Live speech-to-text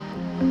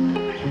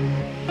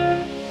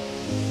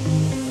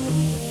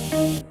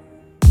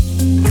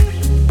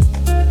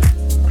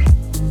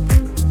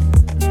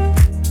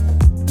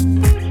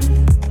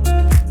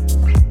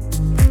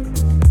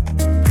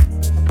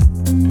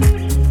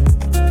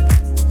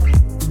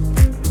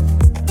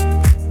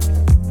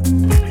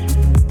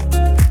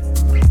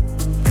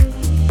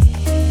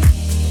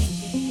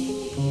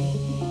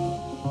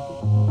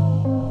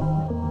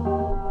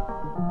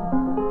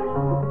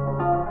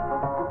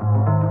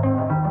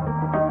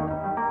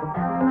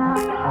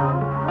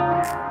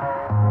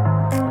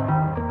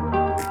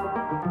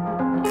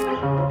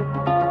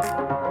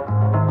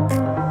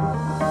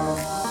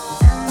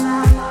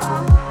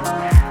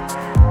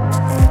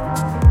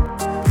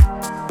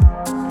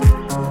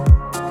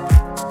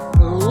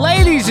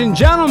and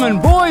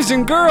gentlemen, boys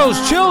and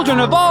girls, children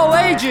of all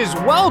ages,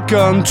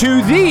 welcome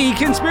to the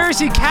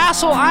Conspiracy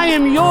Castle. I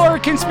am your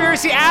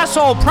conspiracy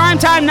asshole,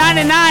 Primetime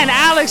 99,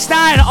 Alex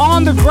Stein,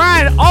 on the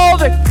grind all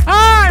the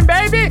time,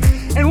 baby.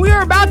 And we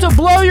are about to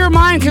blow your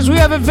mind because we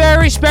have a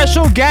very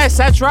special guest.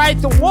 That's right,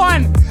 the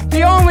one,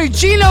 the only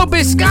Geno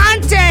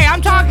Bisconte.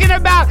 I'm talking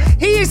about,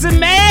 he is the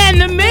man,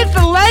 the myth,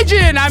 the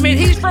legend. I mean,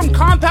 he's from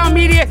Compound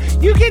Media.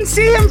 You can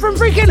see him from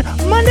freaking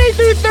Monday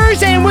through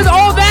Thursday. And with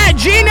all that,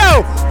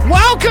 Geno,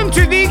 welcome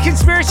to the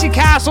Conspiracy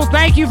Castle.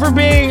 Thank you for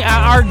being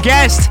our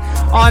guest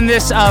on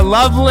this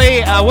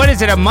lovely, what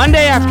is it, a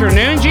Monday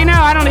afternoon, Geno?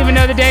 I don't even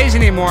know the days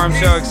anymore. I'm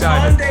so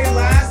excited. Monday,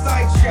 last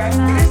I checked.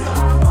 It is a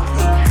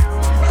fucking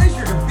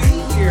pleasure to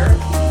be here.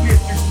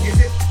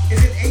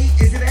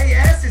 Is it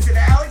AS? Is it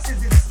Alex?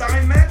 Is it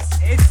Steinmetz?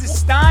 It's the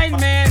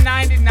Steinman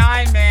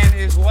 99, man,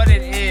 is what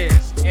it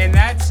is. And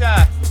that's,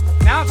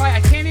 now if I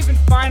can't even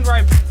find where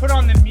I put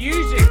on the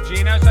music,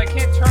 Geno, so I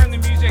can't turn the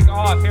music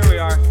off. Here we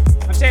are.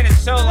 I'm saying it's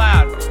so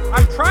loud.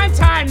 I'm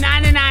Primetime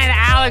 99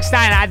 Alex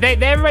Stein.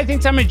 Everybody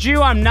thinks I'm a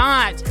Jew. I'm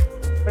not.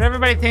 But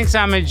everybody thinks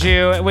I'm a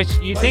Jew, which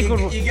you think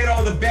would... You get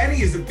all the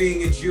bennies of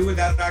being a Jew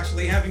without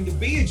actually having to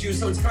be a Jew,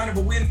 so it's kind of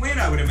a win-win,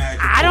 I would imagine.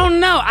 I don't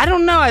know.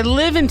 I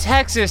live in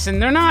Texas, and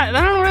they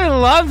don't really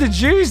love the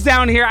Jews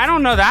down here. I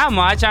don't know that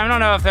much. I don't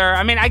know if they're...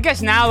 I mean, I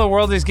guess now the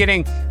world is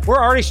getting...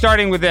 We're already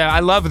starting with I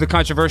love the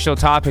controversial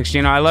topics,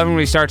 you know. I love when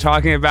we start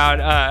talking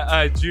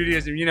about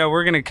Judaism. You know,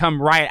 we're going to come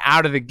right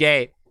out of the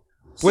gate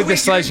with the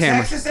sledgehammer.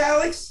 Texas,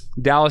 Alex?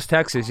 Dallas,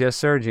 Texas. Yes,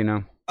 sir,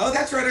 Geno. Oh,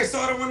 that's right. I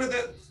saw it on one of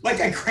the... Like,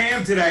 I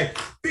crammed today.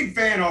 Big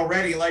fan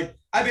already. Like,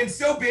 I've been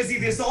so busy.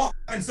 This all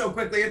happened so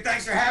quickly. And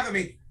thanks for having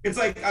me. It's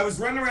like I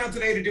was running around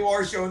today to do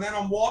our show, and then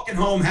I'm walking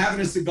home having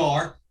a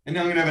cigar. And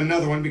now I'm going to have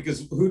another one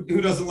because who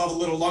doesn't love a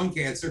little lung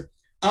cancer?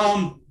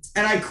 And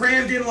I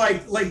crammed in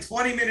like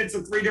 20 minutes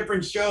of 3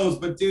 different shows.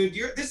 But, dude,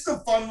 this is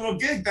a fun little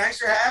gig. Thanks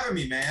for having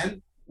me,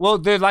 man. Well,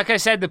 dude, like I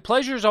said, the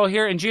pleasure's all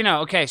here. And,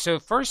 Geno, okay, so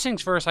first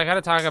things first, I got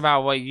to talk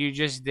about what you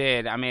just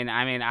did. I mean,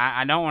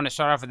 I don't want to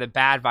start off with a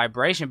bad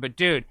vibration, but,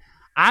 dude,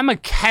 I'm a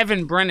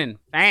Kevin Brennan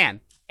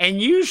fan,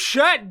 and you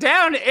shut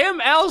down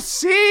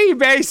MLC,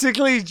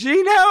 basically,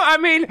 Geno. I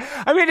mean,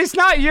 it's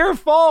not your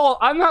fault.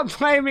 I'm not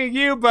blaming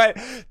you, but,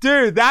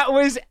 dude, that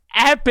was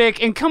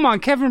epic. And come on,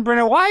 Kevin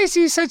Brennan, why is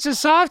he such a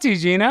softie,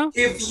 Geno?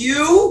 If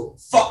you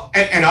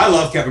and I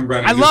love Kevin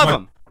Brennan. I love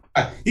him.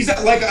 He's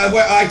like,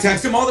 I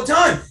text him all the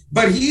time,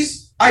 but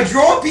I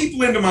draw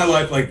people into my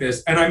life like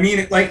this, and I mean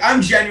it. Like,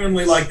 I'm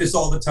genuinely like this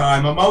all the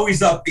time. I'm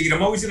always upbeat.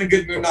 I'm always in a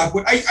good mood. I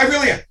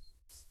really am.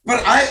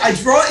 But I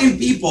draw in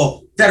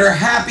people that are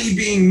happy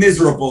being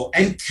miserable.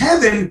 And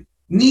Kevin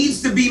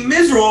needs to be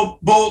miserable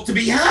to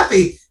be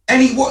happy.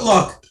 And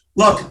look,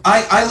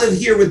 I live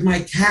here with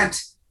my cat,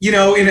 you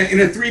know, in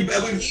a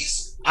 3-bedroom.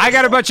 I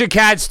got a bunch of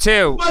cats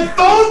too. My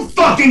phone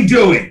fucking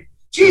doing.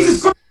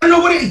 Jesus Christ, I don't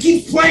know what it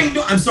keeps playing.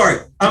 I'm sorry.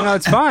 No,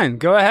 it's fine.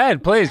 Go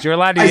ahead, please. You're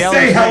allowed to yell.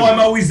 I say how I'm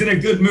always in a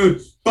good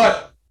mood.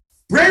 But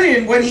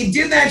Brennan, when he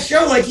did that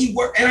show, like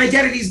and I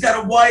get it, he's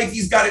got a wife,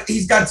 he's got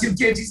 2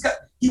 kids,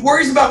 he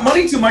worries about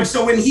money too much.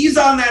 So when he's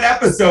on that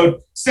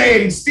episode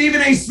saying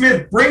Stephen A.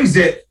 Smith brings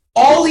it,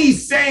 all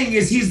he's saying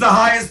is he's the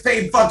highest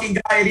paid fucking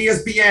guy at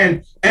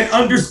ESPN and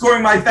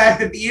underscoring my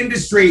fact that the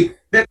industry,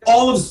 that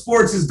all of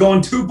sports is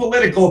going too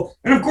political.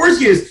 And of course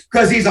he is,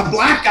 because he's a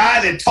black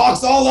guy that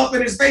talks all up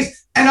in his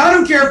face. And I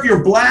don't care if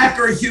you're black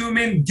or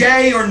human,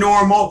 gay or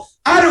normal.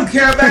 I don't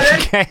care about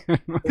it.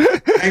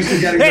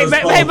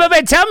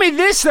 But tell me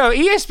this, though.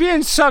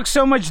 ESPN sucks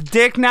so much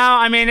dick now.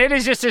 I mean, it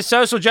is just a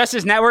social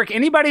justice network.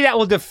 Anybody that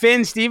will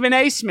defend Stephen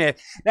A.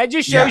 Smith, that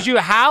just shows you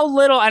how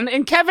little,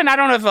 and Kevin, I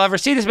don't know if I'll ever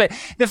see this, but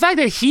the fact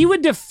that he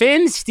would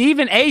defend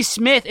Stephen A.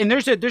 Smith, and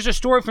there's a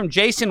story from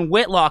Jason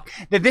Whitlock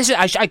that this is,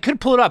 I could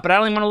pull it up, but I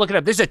don't even want to look it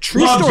up. This is a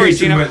true story.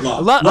 Jason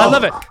Whitlock. I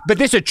love it. But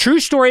this is a true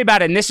story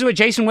about it, and this is what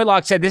Jason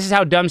Whitlock said. This is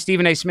how dumb Stephen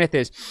Stephen A. Smith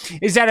is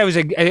that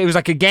it was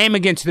like a game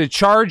against the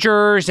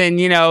Chargers, and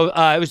it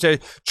was a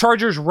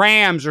Chargers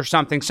Rams or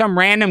something, some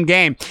random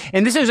game.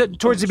 And this is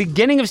towards the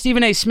beginning of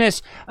Stephen A.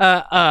 Smith's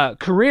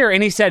career,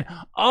 and he said,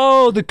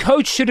 "Oh, the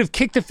coach should have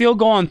kicked the field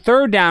goal on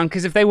third down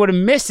because if they would have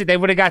missed it, they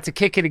would have got to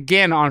kick it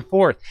again on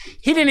fourth."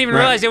 He didn't even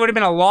realize it would have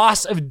been a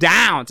loss of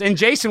downs. And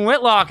Jason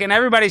Whitlock and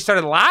everybody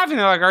started laughing.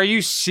 They're like, "Are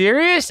you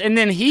serious?" And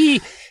then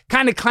he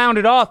kind of clowned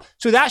it off.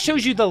 So that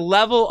shows you the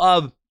level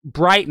of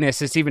brightness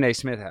that Stephen A.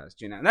 Smith has,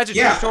 And that's a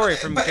true story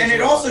from. And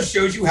it also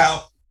shows you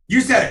how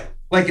you said it.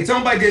 Like, it's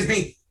owned by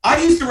Disney.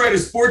 I used to write a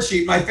sports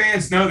sheet. My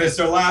fans know this.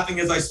 They're laughing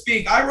as I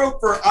speak. I wrote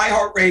for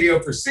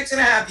iHeartRadio for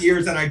 6.5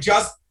 years, and I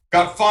just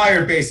got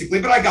fired, basically.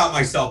 But I got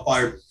myself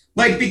fired.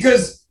 Like,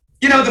 because,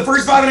 the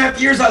first 5.5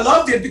 years, I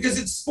loved it because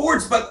it's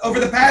sports. But over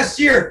the past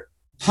year,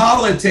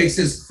 politics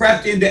has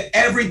crept into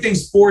everything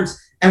sports.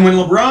 And when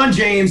LeBron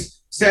James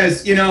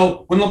says, when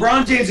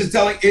LeBron James is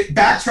telling it,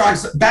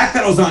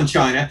 backpedals on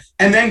China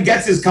and then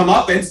gets his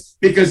comeuppance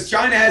because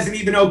China hasn't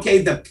even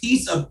okayed the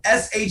piece of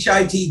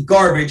SHIT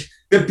garbage,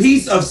 the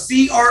piece of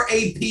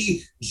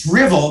CRAP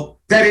drivel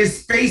that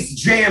is Space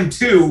Jam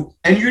 2,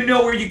 and you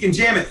know where you can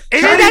jam it.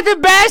 Isn't that the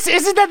best?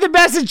 Isn't that the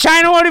best that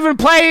China won't even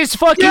play his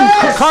fucking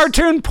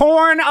cartoon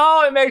porn?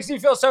 Oh, it makes me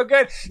feel so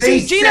good.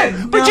 Geno,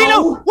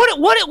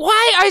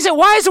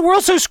 why is the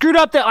world so screwed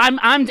up that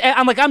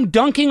I'm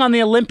dunking on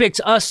the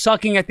Olympics, us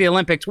sucking at the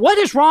Olympics? What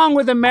is wrong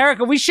with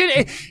America?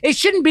 It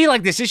shouldn't be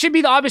like this. It should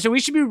be the opposite. We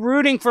should be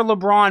rooting for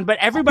LeBron, but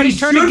everybody's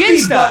turned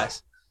against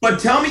us. But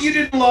tell me you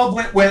didn't love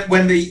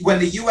when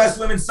the U.S.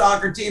 women's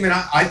soccer team, and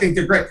I think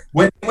they're great,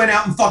 when they went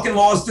out and fucking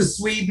lost to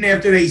Sweden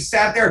after they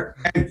sat there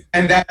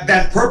and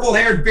that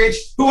purple-haired bitch,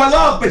 who I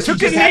love, but she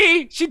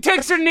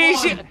takes her knee.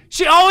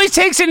 She always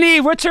takes a knee.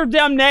 What's her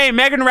dumb name?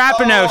 Megan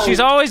Rapinoe. She's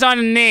always on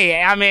a knee.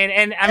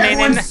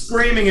 Everyone's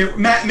screaming at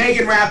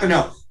Megan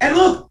Rapinoe. And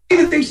look, I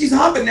even think she's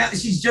hot, but now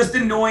she's just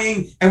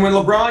annoying. And when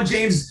LeBron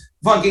James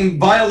fucking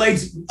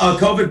violates a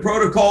COVID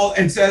protocol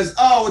and says,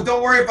 "Oh,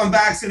 don't worry if I'm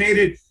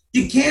vaccinated,"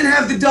 you can't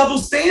have the double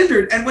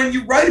standard. And when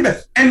you write about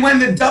it, and when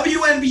the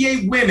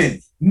WNBA women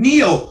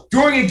kneel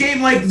during a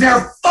game, like,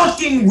 they're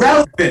fucking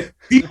relevant.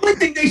 The only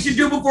thing they should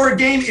do before a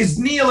game is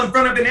kneel in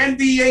front of an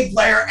NBA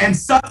player and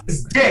suck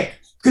his dick,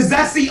 because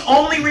that's the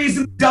only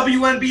reason the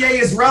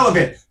WNBA is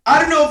relevant. I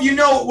don't know if you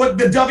know what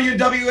the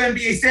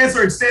WNBA stands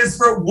for. It stands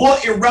for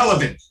what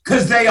irrelevant,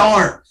 because they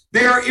aren't.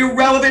 They are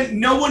irrelevant.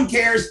 No one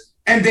cares,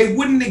 and they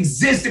wouldn't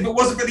exist if it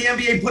wasn't for the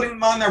NBA putting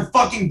them on their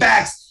fucking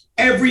backs.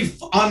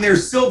 On their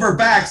silver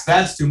backs.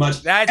 That's too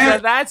much.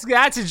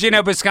 That's a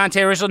Geno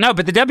Bisconte original. No,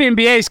 but the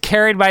WNBA is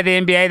carried by the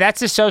NBA.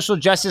 That's the social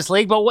justice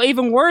league. But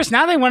even worse,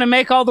 now they want to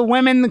make all the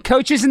women the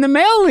coaches in the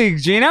male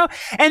leagues, Geno.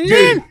 And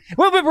then,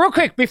 but real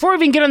quick, before we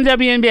even get on the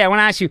WNBA, I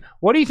want to ask you,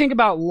 what do you think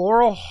about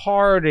Laurel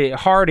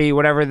Hardy,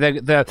 whatever,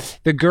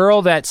 the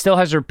girl that still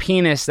has her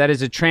penis that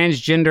is a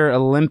transgender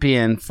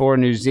Olympian for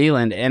New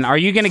Zealand? And are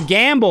you going to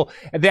gamble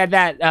that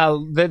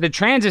the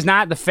trans is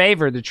not the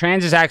favor? The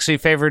trans is actually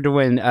favored to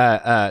win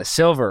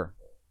silver.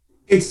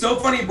 It's so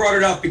funny you brought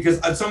it up because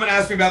someone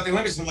asked me about the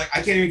Olympics. I'm like, I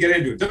can't even get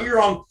into it. Don't get me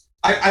wrong.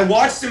 I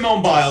watched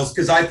Simone Biles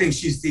because I think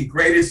she's the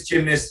greatest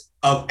gymnast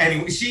of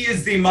anyone. She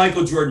is the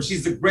Michael Jordan.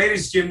 She's the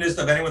greatest gymnast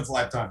of anyone's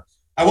lifetime.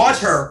 I watch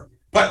her,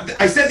 but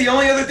I said the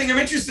only other thing I'm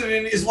interested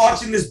in is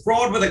watching this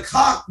broad with a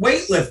cock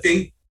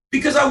weightlifting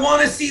because I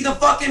want to see the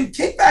fucking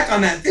kickback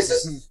on that. This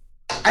is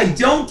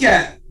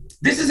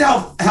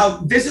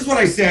what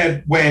I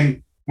said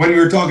when we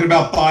were talking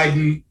about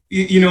Biden.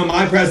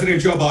 My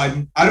president, Joe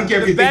Biden. I don't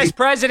care if you think best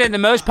president, the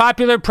most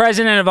popular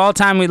president of all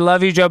time. We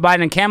love you, Joe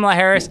Biden. And Kamala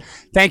Harris.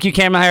 Thank you,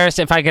 Kamala Harris.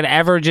 If I could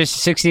ever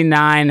just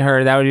 69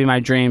 her, that would be my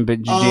dream.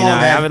 But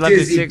I would love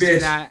to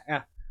 69.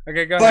 Yeah.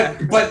 Okay, go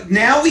ahead. But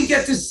now we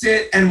get to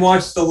sit and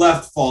watch the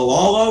left fall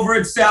all over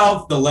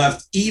itself. The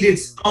left eat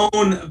its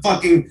own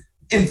fucking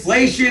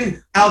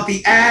inflation out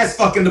the ass,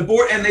 fucking the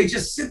board, and they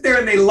just sit there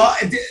and they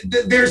lie.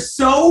 They're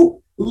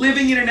so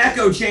living in an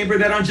echo chamber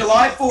that on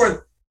July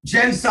 4th.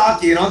 Jen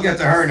Psaki, and I'll get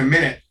to her in a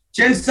minute.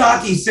 Jen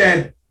Psaki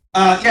said,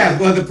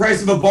 the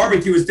price of a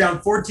barbecue is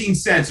down 14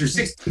 cents or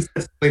 16 cents,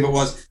 I believe it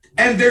was.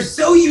 And they're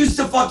so used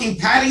to fucking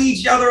patting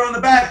each other on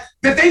the back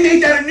that they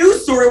made that a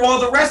news story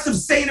while the rest of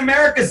Sane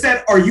America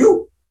said, Are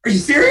you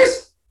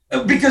serious?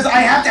 Because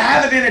I have to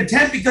have it in a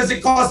tent because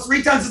it costs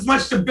 3 times as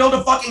much to build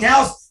a fucking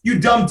house, you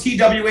dumb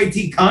TWAT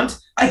cunt.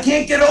 I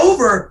can't get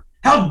over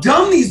how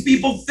dumb these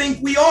people think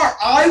we are.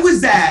 I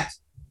was at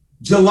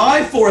July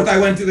 4th, I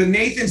went to the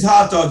Nathan's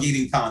hot dog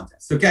eating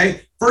contest,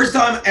 okay? First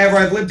time ever.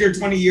 I've lived here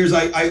 20 years.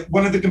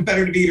 One of the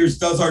competitive eaters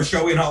does our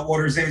show in hot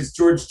water. His name is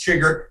George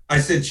Chigger.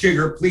 I said,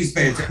 Chigger, please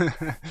pay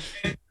attention.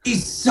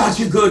 He's such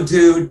a good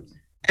dude.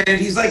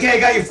 And he's like,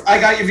 hey, I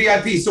got your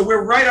VIP. So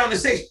we're right on the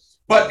stage.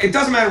 But it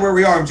doesn't matter where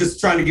we are. I'm just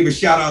trying to give a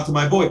shout out to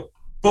my boy.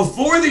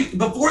 Before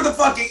the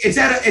fucking, it's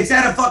at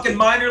a fucking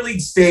minor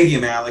league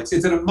stadium, Alex.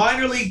 It's at a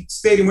minor league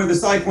stadium where the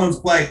Cyclones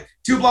play,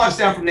 2 blocks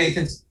down from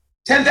Nathan's,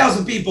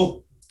 10,000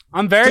 people.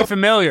 I'm very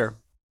familiar.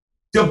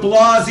 De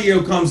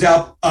Blasio comes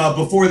out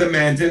before the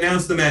men to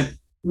announce the men.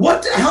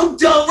 How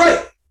dumb,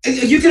 right?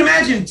 You can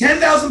imagine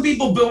 10,000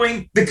 people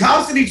booing, the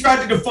cops that he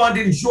tried to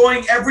defund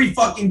enjoying every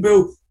fucking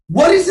boo.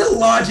 What is the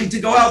logic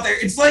to go out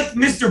there? It's like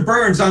Mr.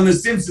 Burns on The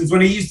Simpsons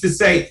when he used to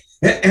say,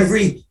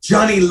 every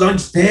Johnny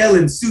Lunch Pail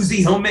and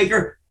Susie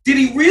Homemaker. Did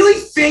he really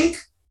think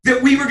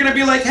that we were going to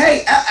be like,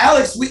 hey,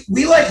 Alex,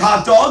 we like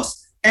hot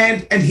dogs,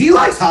 and he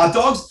likes hot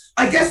dogs?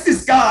 I guess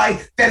this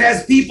guy that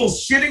has people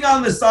shitting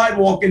on the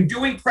sidewalk and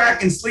doing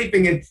crack and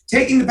sleeping and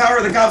taking the power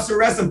of the cops to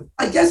arrest him,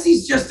 I guess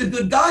he's just a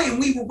good guy, and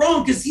we were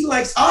wrong because he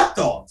likes hot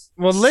dogs.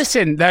 Well,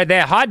 listen, that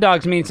hot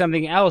dogs mean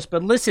something else,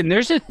 but listen,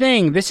 there's a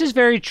thing. This is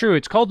very true.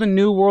 It's called the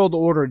New World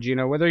Order,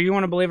 Geno. Whether you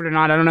want to believe it or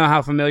not, I don't know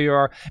how familiar you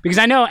are, because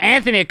I know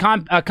Anthony,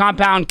 a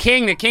compound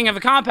king, the king of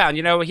a compound.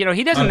 He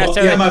doesn't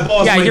necessarily. Yeah, my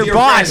boss. Yeah, your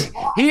boss.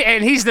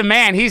 Friend. He's the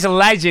man. He's a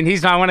legend.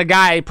 He's not one a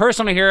guy, a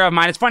personal hero of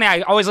mine. It's funny.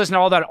 I always listen to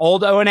all that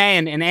old O&A,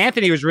 and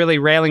Anthony was really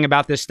railing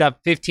about this stuff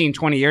 15,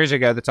 20 years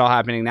ago. That's all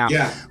happening now.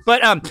 Yeah.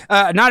 But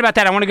not about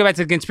that. I want to go back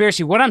to the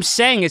conspiracy. What I'm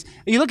saying is,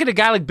 you look at a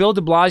guy like Bill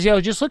de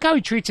Blasio. Just look how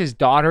he treats his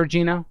daughter,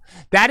 Geno.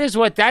 That is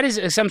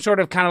some sort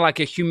of kind of like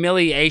a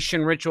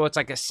humiliation ritual. It's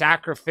like a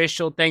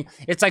sacrificial thing.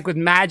 It's like with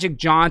Magic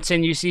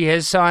Johnson. You see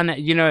his son.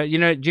 Do you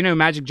know who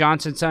Magic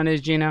Johnson's son is,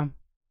 Geno?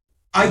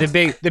 The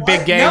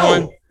big gay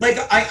one. Like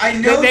I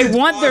know they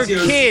want their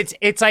kids.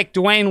 It's like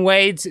Dwayne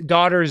Wade's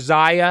daughter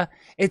Zaya.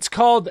 It's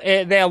called.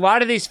 A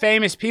lot of these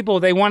famous people,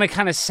 they want to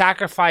kind of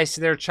sacrifice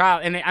their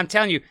child. And I'm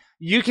telling you,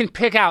 you can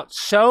pick out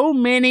so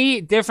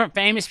many different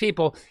famous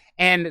people.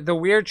 And the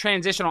weird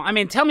transitional. I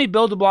mean, tell me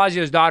Bill de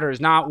Blasio's daughter is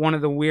not one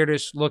of the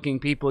weirdest looking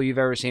people you've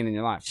ever seen in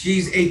your life.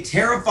 She's a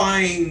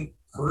terrifying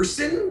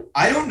person.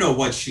 I don't know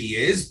what she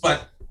is,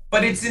 but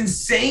it's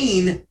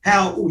insane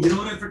how. You know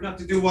what I forgot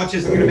to do? Watch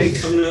this. I'm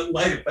gonna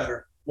light it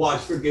better.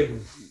 Watch. Forgive me.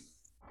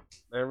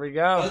 There we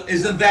go.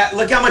 Isn't that?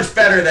 Look how much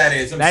better that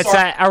is.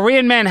 Are we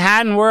in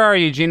Manhattan? Where are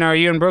you, Geno? Are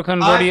you in Brooklyn?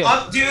 Dude,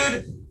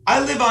 I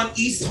live on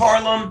East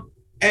Harlem,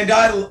 and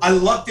I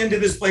lucked into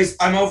this place.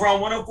 I'm over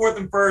on 104th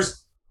and First.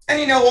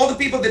 And all the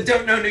people that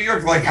don't know New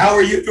York are like, how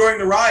are you during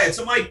the riots?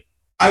 I'm like,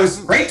 I was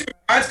great during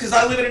the riots because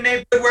I live in a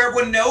neighborhood where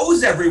everyone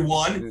knows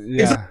everyone.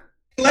 Yeah. It's like,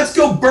 let's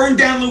go burn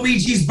down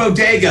Luigi's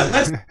bodega.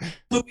 Let's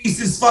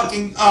Luis's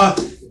fucking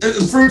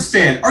fruit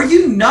stand. Are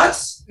you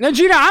nuts? No,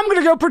 Geno, I'm going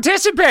to go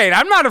participate.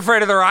 I'm not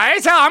afraid of the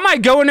riots. Hell, I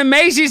might go into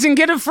Macy's and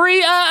get a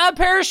free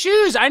pair of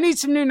shoes. I need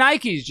some new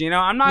Nikes, Geno.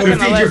 I'm not going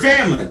to feed your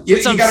family.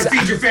 You got to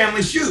feed your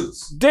family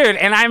shoes. Dude,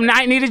 and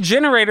I need a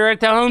generator at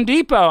the Home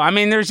Depot. I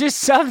mean, there's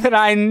just stuff that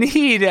I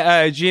need,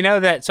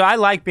 Geno, so I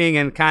like being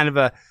in kind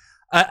of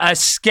a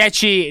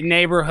sketchy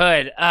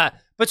neighborhood.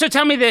 But so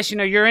tell me this,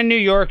 you're in New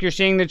York, you're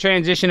seeing the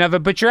transition of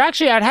it, but you're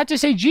actually, I'd have to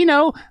say,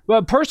 Geno,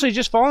 personally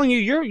just following you,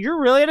 you're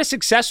really at a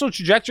successful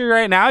trajectory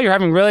right now. You're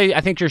having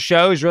I think your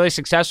show is really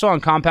successful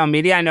on Compound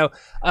Media. I know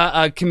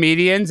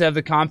comedians of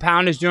the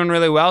Compound is doing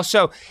really well.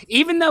 So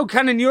even though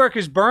kind of New York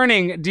is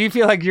burning, do you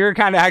feel like you're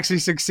kind of actually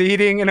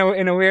succeeding in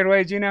a weird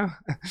way, Geno?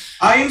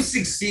 I am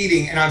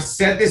succeeding, and I've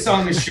said this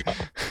on the show,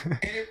 and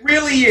it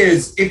really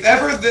is. If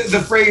ever the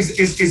phrase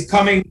is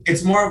coming,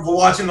 it's more of a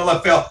watch in the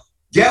left field.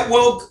 Get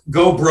woke,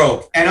 go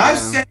broke. And I've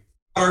said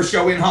our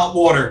show in hot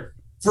water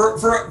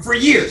for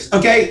years,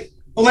 okay?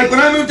 Well, like when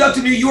I moved up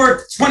to New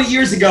York 20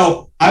 years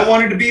ago, I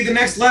wanted to be the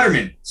next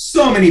Letterman.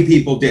 So many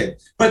people did.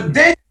 But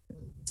then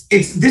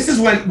this is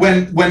when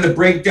the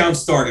breakdown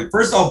started.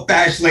 First I'll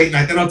bash late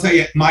night, then I'll tell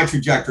you my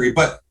trajectory.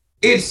 But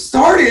it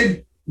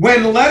started when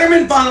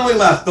Letterman finally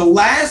left, the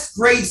last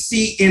great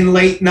seat in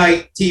late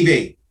night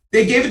TV.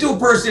 They gave it to a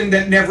person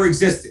that never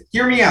existed.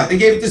 Hear me out. They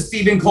gave it to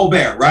Stephen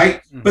Colbert,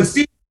 right? Mm-hmm. But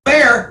Stephen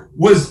Colbert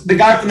was the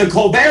guy from the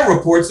Colbert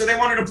Report, so they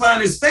wanted to play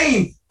on his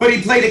fame, but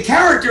he played a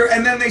character,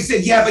 and then they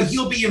said, yeah, but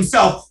he'll be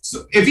himself.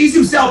 So if he's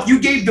himself, you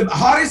gave the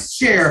hottest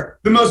chair,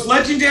 the most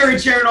legendary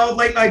chair in all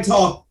late night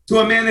talk to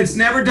a man that's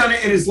never done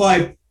it in his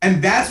life,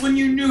 and that's when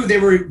you knew they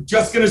were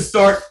just going to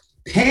start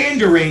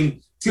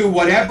pandering to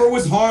whatever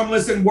was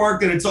harmless and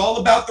worked, and it's all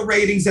about the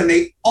ratings, and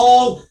they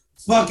all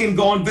fucking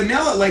gone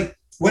vanilla.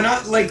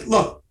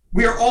 Look,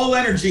 we are all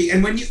energy.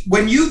 And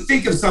when you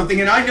think of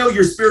something, and I know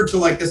you're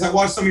spiritual like this, I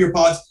watched some of your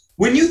pods.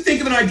 When you think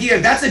of an idea,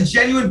 that's a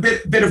genuine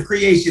bit of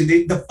creation.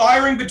 The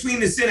firing between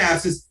the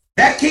synapses,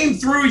 that came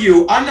through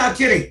you. I'm not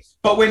kidding.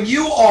 But when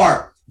you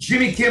are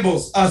Jimmy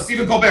Kimmel's,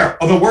 Stephen Colbert,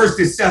 the worst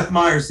is Seth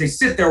Meyers, they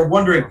sit there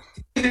wondering,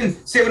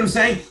 say what I'm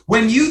saying?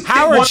 When you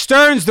Howard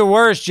Stern's the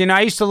worst,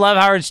 I used to love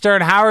Howard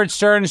Stern. Howard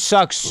Stern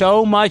sucks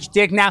so much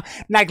dick now.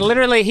 Like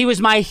literally, he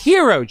was my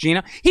hero,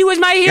 Geno. He was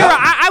my hero. Yeah.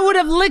 I would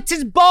have licked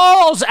his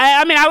balls.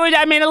 I'm not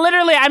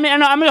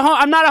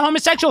a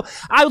homosexual.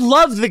 I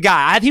love the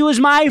guy. He was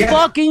my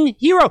fucking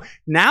hero.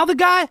 Now the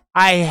guy,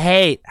 I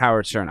hate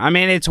Howard Stern. I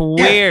mean, it's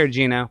weird,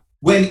 Geno.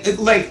 When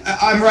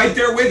I'm right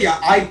there with you.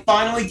 I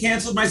finally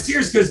canceled my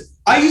Sears because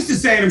I used to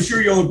say, and I'm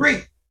sure you'll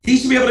agree, he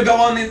should be able to go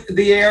on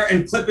the air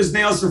and clip his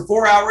nails for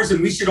 4 hours,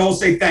 and we should all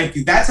say thank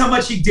you. That's how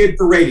much he did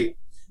for radio.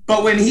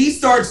 But when he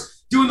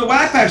starts doing the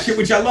whack pack shit,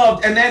 which I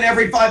loved, and then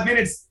every 5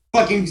 minutes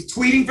fucking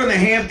tweeting from the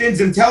Hamptons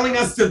and telling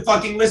us to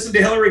fucking listen to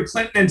Hillary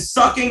Clinton and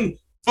sucking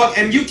Fuck,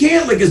 and you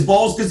can't lick his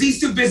balls because he's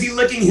too busy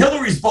licking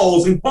Hillary's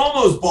balls and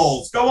Cuomo's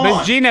balls. Go on.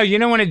 But Geno, you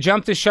know when it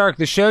jumped the shark,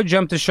 the show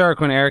jumped the shark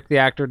when Eric the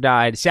actor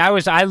died. See,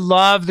 I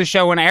love the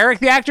show when Eric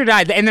the actor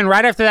died, and then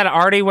right after that,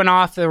 Artie went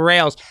off the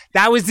rails.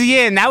 That was the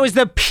end. That was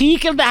the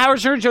peak of the Howard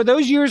Stern show.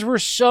 Those years were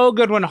so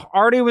good when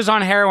Artie was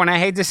on heroin. I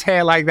hate to say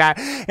it like that.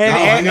 And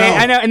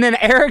I know. And then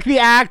Eric the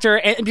actor,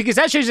 because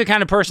that shows the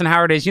kind of person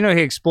Howard is. You know,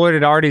 he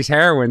exploited Artie's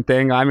heroin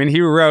thing. I mean, he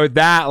rode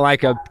that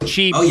like a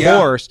cheap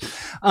horse.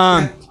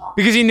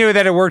 Because he knew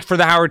that it worked for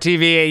the Howard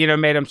TV, you know,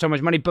 made him so much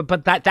money.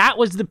 But that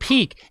was the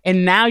peak.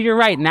 And now you're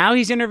right. Now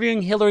he's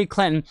interviewing Hillary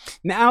Clinton.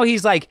 Now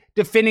he's like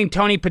defending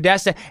Tony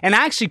Podesta. And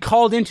I actually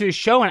called into his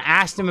show and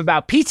asked him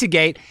about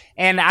Pizzagate.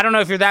 And I don't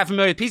know if you're that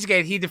familiar with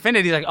Pizzagate. He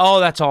defended. He's like,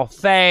 oh, that's all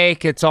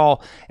fake. It's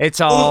all.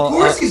 Well, of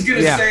course he's going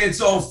to say it's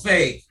all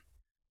fake.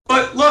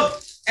 But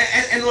look,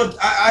 and look,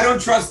 I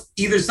don't trust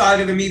either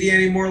side of the media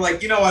anymore.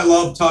 Like, you know, I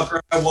love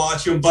Tucker. I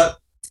watch him. But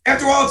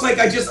after a while, it's like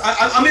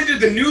I'm into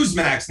the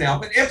Newsmax now.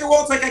 But after a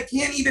while, it's like I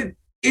can't even.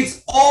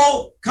 It's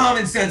all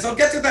common sense. I'll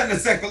get to that in a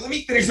sec. But let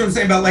me finish what I'm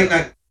saying about late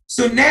night.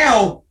 So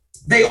now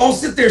they all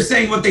sit there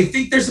saying what they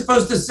think they're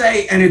supposed to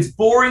say, and it's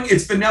boring.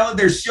 It's vanilla.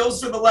 There's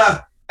shills for the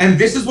left. And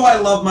this is why I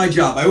love my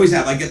job. I always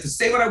have. I get to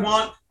say what I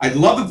want. I'd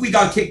love if we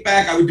got kicked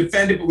back. I would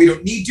defend it, but we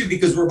don't need to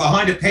because we're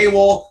behind a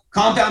paywall.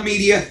 Compound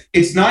Media.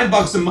 It's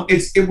 $9 a month.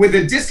 It's with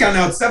a discount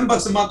now. It's $7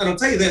 a month. And I'll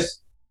tell you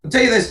this.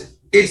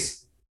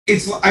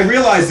 I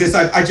realize this.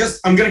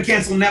 I'm going to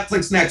cancel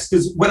Netflix next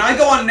because when I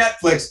go on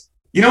Netflix,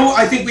 you know what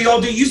I think we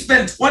all do? You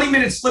spend 20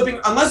 minutes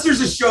flipping, unless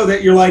there's a show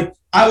that you're like,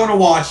 I want to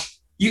watch.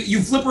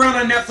 You flip around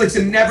on Netflix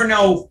and never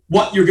know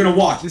what you're going to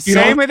watch.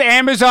 Same with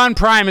Amazon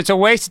Prime. It's a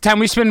waste of time.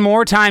 We spend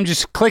more time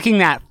just clicking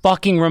that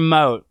fucking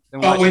remote.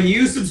 But when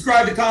you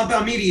subscribe to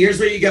Compound Media, here's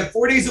where you get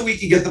 4 days a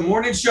week. You get the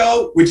morning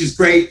show, which is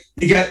great.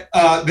 You get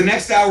the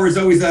next hour is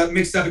always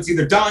mixed up. It's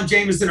either Don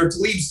Jameson or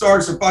Talib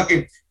Starks or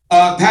fucking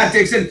Pat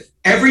Dixon.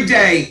 Every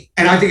day,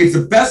 and I think it's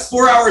the best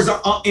 4 hours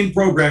in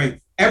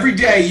programming. Every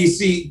day you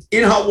see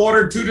In Hot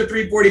Water 2 to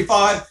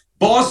 3:45,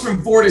 Boss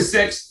from 4 to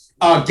 6.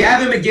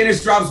 Gavin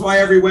McGinnis drops by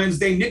every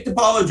Wednesday. Nick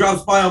DiPaolo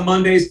drops by on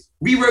Mondays.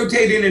 We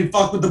rotate in and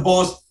fuck with the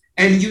boss.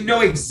 And you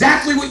know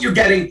exactly what you're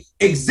getting,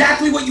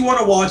 exactly what you want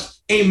to watch.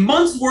 A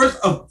month's worth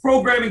of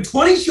programming,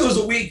 20 shows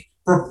a week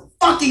for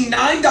fucking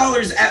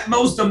 $9 at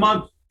most a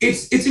month.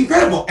 It's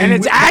incredible. And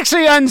it's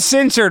actually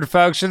uncensored,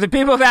 folks. So the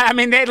people that, I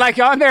mean, they like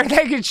on there,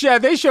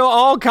 they show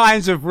all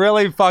kinds of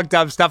really fucked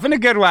up stuff in a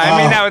good way. I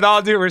mean that with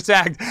all due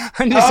respect.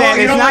 I'm just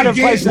saying it's not a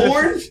place.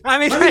 Porn? I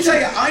mean, let me tell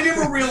you, I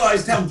never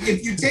realized how,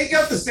 if you take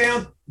out the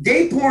sound,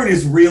 gay porn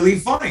is really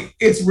funny.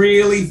 It's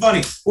really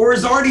funny. Or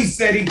as Artie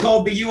said, he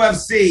called the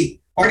UFC.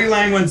 Artie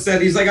Lang once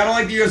said, he's like, I don't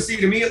like the UFC.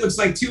 To me, it looks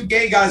like two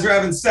gay guys are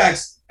having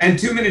sex. And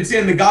 2 minutes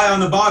in, the guy on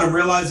the bottom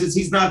realizes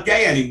he's not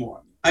gay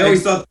anymore. I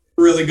always thought that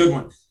was a really good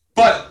one.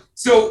 But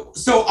so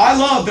I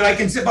love that I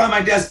can sit by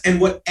my desk and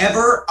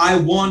whatever I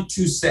want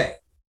to say,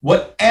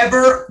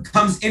 whatever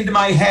comes into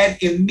my head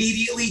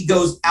immediately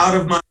goes out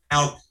of my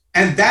mouth.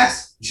 And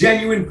that's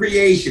genuine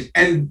creation.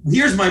 And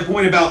here's my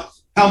point about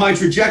how my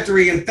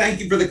trajectory, and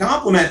thank you for the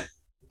compliment.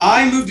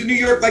 I moved to New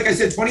York, like I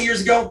said, 20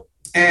 years ago.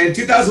 And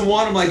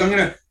 2001, I'm like, I'm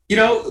going to, you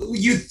know,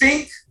 you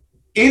think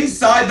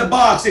inside the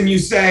box and you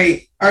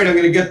say, all right, I'm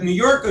going to get to New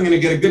York. I'm going to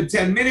get a good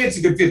 10 minutes,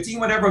 a good 15,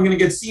 whatever. I'm going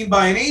to get seen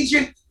by an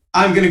agent.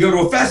 I'm going to go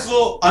to a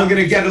festival. I'm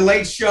going to get a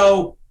late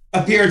show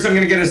appearance. I'm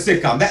going to get a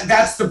sitcom.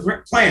 That's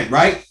the plan,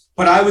 right?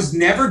 But I was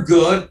never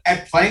good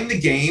at playing the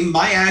game.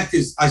 My act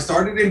is, I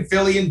started in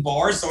Philly in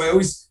bars, so I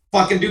always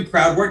fucking do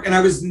crowd work. And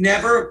I was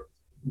never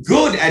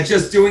good at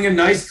just doing a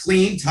nice,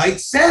 clean, tight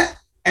set.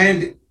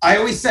 And I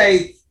always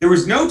say there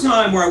was no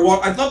time where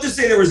I'd love to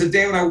say there was a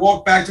day when I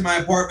walked back to my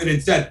apartment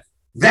and said,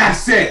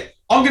 that's it.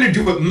 I'm going to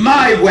do it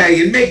my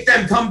way and make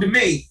them come to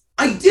me.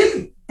 I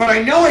didn't. But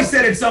I know I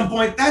said at some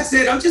point, that's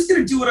it. I'm just going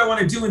to do what I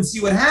want to do and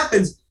see what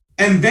happens.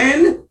 And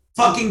then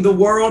fucking the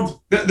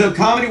world, the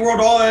comedy world,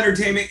 all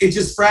entertainment, it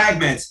just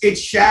fragments. It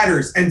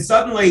shatters. And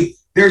suddenly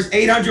there's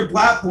 800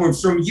 platforms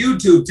from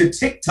YouTube to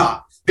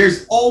TikTok.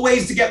 There's all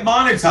ways to get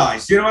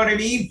monetized. You know what I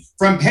mean?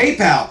 From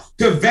PayPal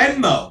to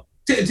Venmo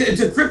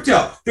to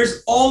crypto.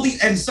 There's all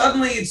these. And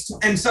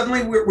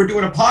suddenly we're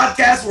doing a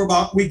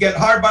podcast. We get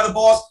hired by the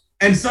boss.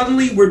 And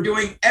suddenly we're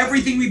doing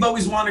everything we've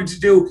always wanted to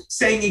do,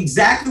 saying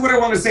exactly what I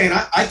want to say. And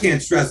I can't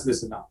stress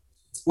this enough.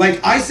 Like,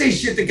 I say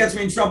shit that gets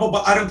me in trouble,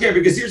 but I don't care,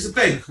 because here's the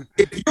thing.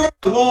 If you're on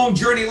a long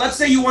journey, let's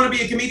say you want to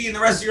be a comedian the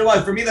rest of your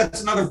life. For me,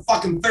 that's another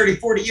fucking 30,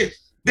 40 years.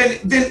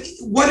 Then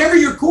whatever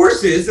your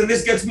course is, and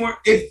this gets more,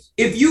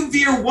 if you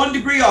veer 1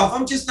 degree off,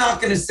 I'm just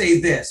not going to say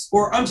this,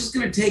 or I'm just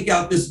going to take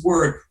out this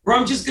word, or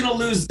I'm just going to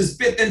lose this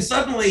bit, then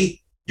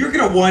suddenly you're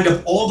going to wind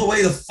up all the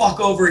way the fuck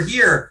over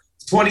here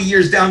 20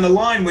 years down the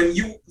line when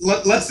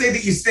let's say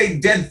that you stay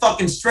dead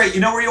fucking straight.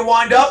 You know where you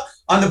wind up?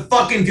 On the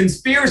fucking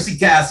conspiracy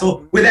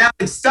castle with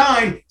Alex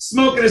Stein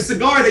smoking a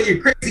cigar that your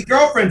crazy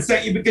girlfriend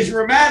sent you because you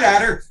were mad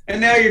at her,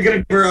 and now you're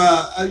gonna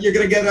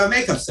get a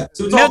makeup set.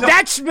 So no,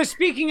 but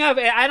speaking of,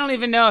 I don't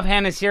even know if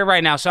Hannah's here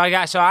right now. So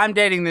I'm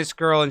dating this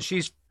girl, and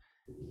she's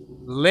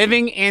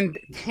living in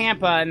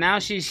Tampa. Now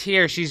she's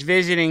here. She's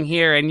visiting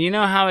here. And you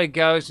know how it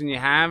goes when you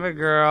have a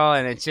girl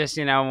and it's just,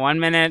 1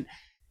 minute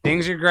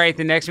things are great.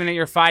 The next minute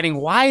you're fighting.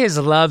 Why is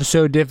love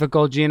so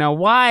difficult, Geno?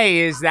 Why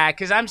is that?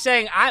 Because I'm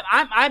saying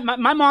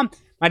my mom,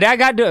 my dad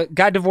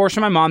got divorced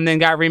from my mom, then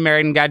got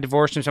remarried and got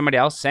divorced from somebody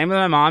else. Same with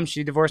my mom.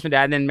 She divorced my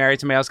dad, then married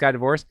somebody else, got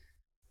divorced.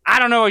 I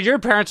don't know what your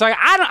parents are like.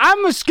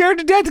 I'm scared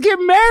to death to get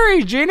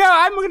married, Geno.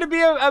 I'm going to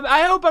be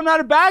I hope I'm not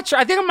a bachelor.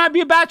 I think I might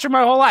be a bachelor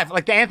my whole life,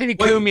 like the Anthony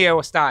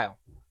Cumia style.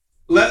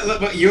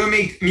 You and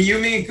me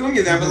and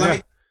Cumia there, but let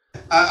me.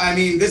 I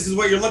mean, this is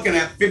what you're looking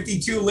at,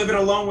 52 living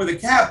alone with a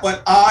cat,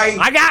 but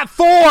I got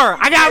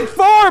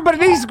four, but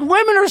these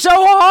women are so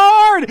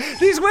hard.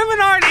 These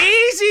women aren't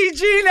easy,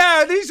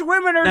 Geno. These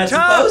women are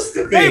tough.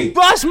 They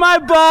bust my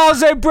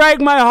balls. They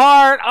break my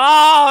heart.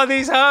 Oh,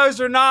 these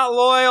hoes are not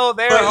loyal.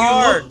 They're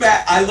hard.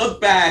 I look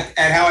back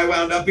at how I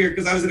wound up here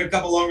because I was in a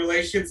couple long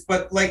relationships,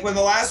 but like when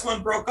the last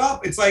one broke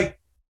up, it's like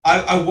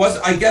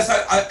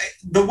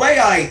the way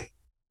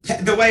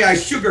I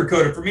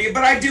sugarcoat it for me,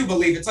 but I do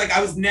believe it's like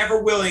I was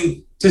never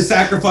willing to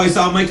sacrifice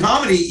all my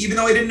comedy, even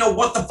though I didn't know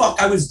what the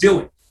fuck I was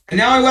doing. And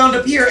now I wound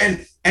up here,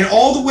 and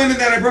all the women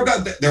that I broke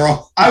up,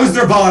 I was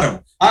their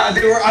bottom.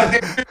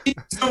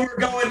 Some were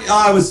going,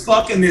 I was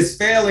fucking this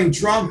failing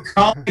drunk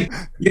comic.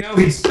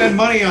 He'd spend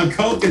money on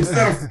coke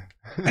instead of.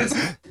 And it's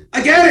like,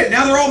 I get it.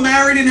 Now they're all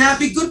married and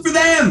happy. Good for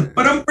them.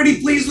 But I'm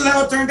pretty pleased with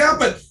how it turned out.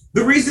 But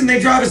the reason they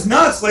drive us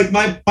nuts, like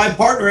my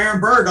partner Aaron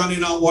Berg on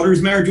In Hot Water,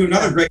 who's married to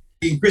another great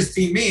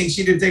Christine Me, and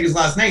she didn't take his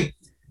last name.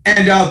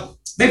 And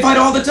they fight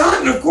all the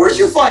time. And of course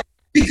you fight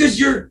because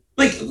you're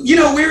like,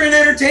 we're in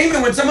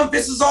entertainment. When someone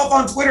pisses off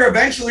on Twitter,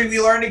 eventually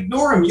we learn to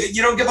ignore them.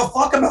 You don't give a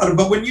fuck about it.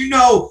 But when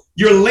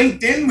you're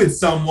linked in with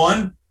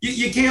someone,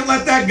 you can't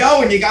let that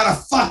go. And you got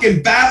to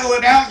fucking battle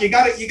it out. You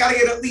got to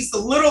get at least a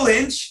little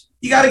inch.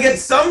 You got to get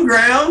some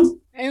ground.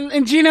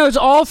 And Geno, it's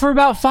all for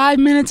about 5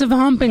 minutes of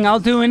humping. I'll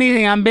do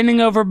anything. I'm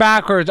bending over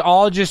backwards,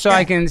 all just so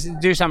I can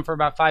do something for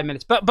about 5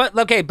 minutes. But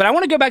I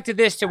want to go back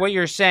to what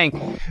you're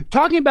saying.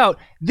 Talking about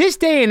this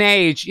day and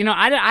age,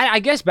 I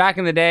guess back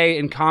in the day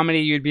in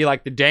comedy, you'd be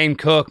like the Dane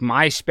Cook,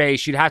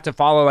 MySpace. You'd have to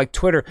follow like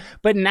Twitter.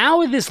 But now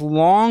with this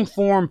long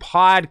form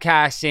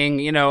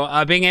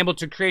podcasting, being able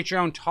to create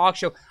your own talk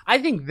show, I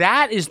think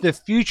that is the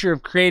future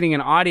of creating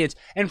an audience.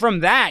 And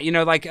from that,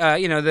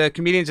 the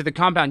comedians at the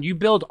Compound, you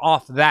build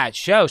off that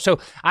show. So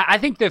I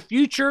think the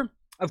future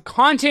of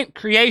content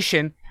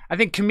creation, I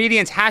think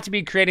comedians have to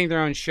be creating their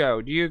own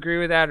show. Do you agree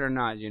with that or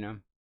not,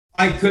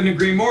 I couldn't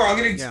agree more. I'm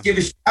going to give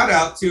a shout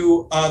out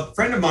to a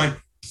friend of mine,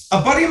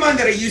 a buddy of mine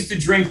that I used to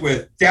drink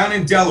with down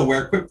in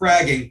Delaware. Quit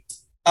bragging.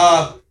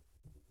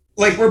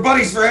 Like we're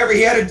buddies forever.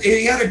 He had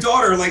a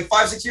daughter like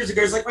 5-6 years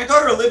ago. He's like, my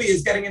daughter Olivia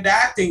is getting into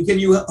acting. Can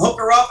you hook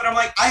her up? And I'm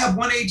like, I have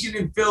one agent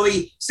in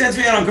Philly, sends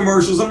me out on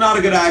commercials. I'm not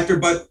a good actor,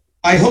 but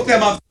I hook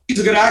them up. He's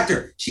a good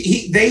actor.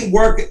 They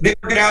work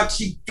it out.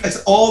 She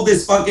gets all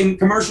this fucking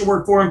commercial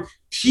work for him.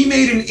 She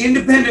made an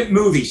independent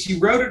movie. She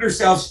wrote it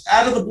herself.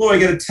 Out of the blue, I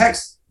get a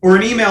text or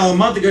an email a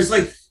month ago. It's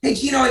like, hey,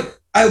 Geno,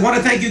 I want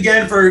to thank you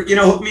again for,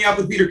 hooking me up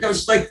with Peter Coach.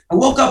 She's like, I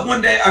woke up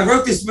one day, I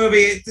wrote this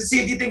movie to see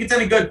if you think it's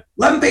any good.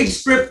 11-page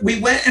script. We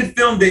went and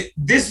filmed it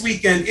this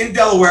weekend in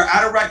Delaware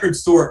at a record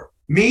store.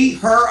 Me,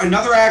 her,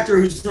 another actor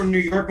who's from New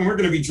York, and we're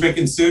going to be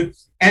drinking soon.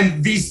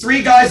 And these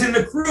 3 guys in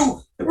the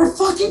crew, they were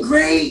fucking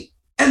great.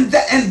 And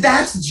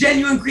that's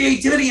genuine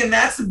creativity. And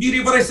that's the beauty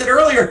of what I said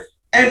earlier.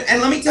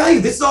 And let me tell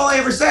you, this is all I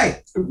ever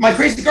say. My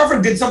crazy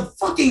girlfriend did some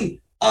fucking,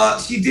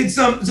 she did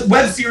some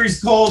web series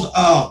called,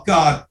 oh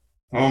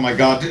my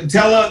God,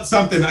 tell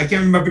something. I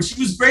can't remember, but she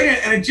was great.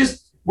 And it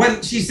just,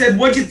 when she said,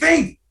 what'd you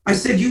think? I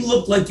said, you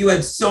looked like you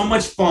had so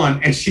much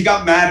fun. And she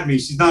got mad at me.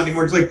 She's not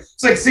anymore. It's like,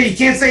 so you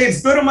can't say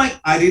it's good. I'm like,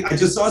 I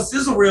just saw a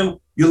sizzle reel.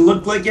 You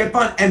look like you had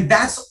fun. And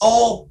that's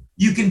all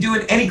you can do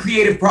in any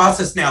creative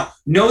process now.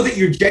 Know that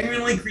you're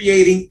genuinely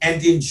creating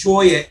and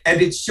enjoy it. And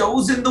it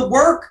shows in the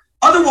work.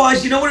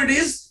 Otherwise, you know what it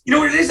is? You know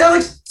what it is,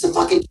 Alex? It's a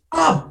fucking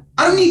job.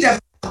 I don't need to have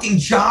a fucking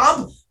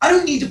job. I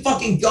don't need to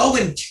fucking go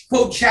and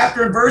quote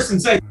chapter and verse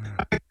and say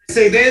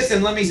this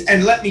and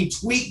let me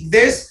tweak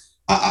this.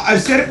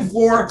 I've said it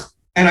before,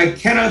 and I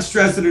cannot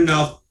stress it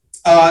enough.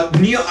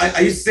 Neil, I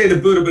used to say the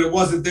Buddha, but it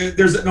wasn't.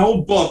 There's an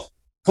old book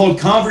called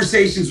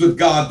Conversations with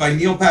God by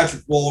Neil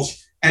Patrick Walsh.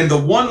 And the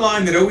one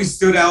line that always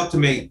stood out to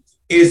me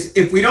is,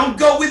 if we don't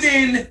go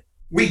within,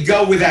 we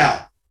go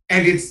without.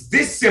 And it's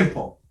this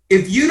simple.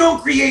 If you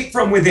don't create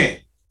from within,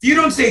 if you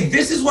don't say,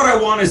 this is what I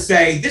want to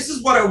say, this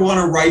is what I want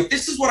to write,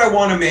 this is what I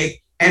want to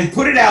make, and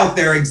put it out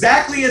there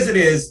exactly as it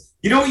is,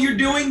 you know what you're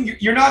doing?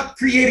 You're not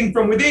creating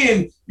from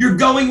within. You're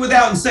going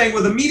without and saying,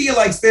 well, the media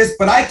likes this,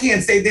 but I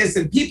can't say this,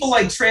 and people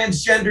like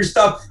transgender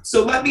stuff,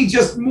 so let me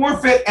just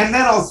morph it, and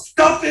then I'll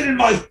stuff it in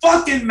my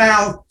fucking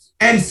mouth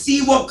and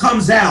see what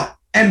comes out.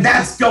 And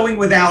that's going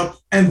without,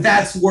 and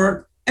that's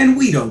work, and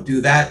we don't do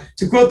that.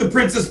 To quote the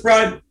Princess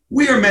Bride,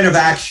 we are men of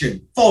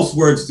action. False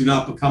words do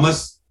not become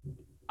us.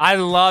 I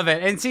love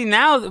it. And see,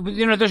 now,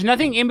 there's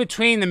nothing in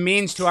between the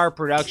means to our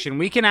production.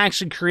 We can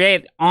actually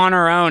create on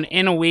our own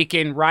in a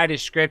weekend, write a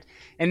script.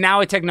 And now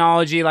with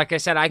technology, like I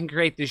said, I can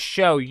create this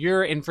show.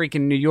 You're in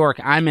freaking New York.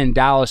 I'm in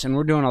Dallas, and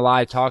we're doing a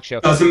live talk show.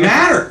 Doesn't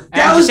matter.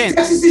 Dallas,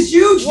 Texas is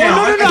huge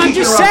now. No. I'm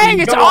just saying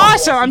it's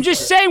awesome. I'm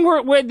just saying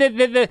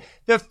the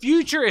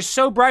future is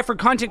so bright for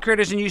content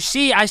creators. And I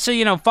see,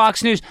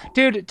 Fox News.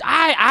 Dude,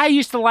 I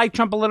used to like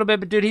Trump a little bit,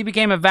 but dude, he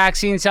became a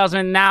vaccine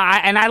salesman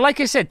now.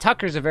 Like I said,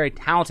 Tucker's a very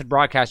talented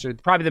broadcaster,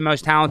 probably the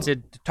most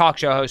talented talk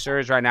show host there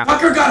is right now.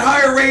 Tucker got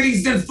higher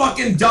ratings than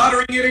fucking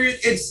Doddering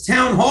at its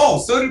town hall.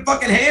 So did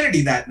fucking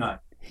Hannity that night.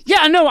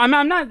 Yeah, no, I'm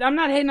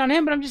not hating on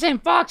him, but I'm just saying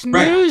Fox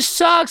News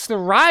sucks, the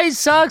right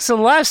sucks, the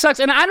left sucks,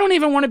 and I don't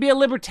even want to be a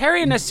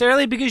libertarian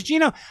necessarily because,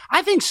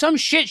 I think some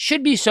shit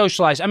should be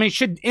socialized. I mean,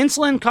 should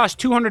insulin cost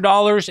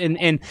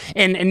 $200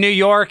 in New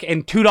York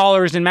and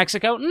 $2 in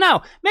Mexico?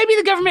 No, maybe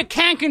the government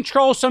can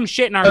control some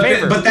shit in our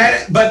favor.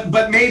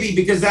 But maybe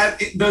because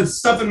the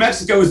stuff in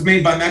Mexico is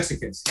made by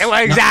Mexicans.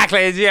 Well,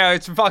 exactly,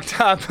 it's fucked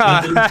up.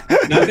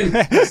 Nothing.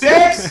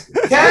 6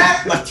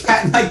 cat.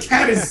 My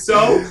cat is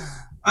so.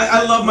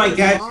 I love my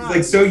cat. She's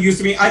like so used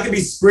to me. I could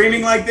be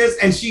screaming like this,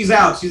 and she's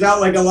out. She's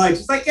out like a light.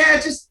 She's like, yeah,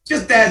 just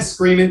Dad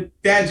screaming.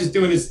 Dad just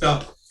doing his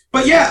stuff.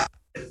 But yeah,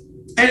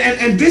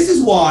 and this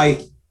is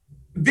why.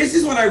 This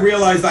is when I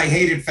realized I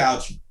hated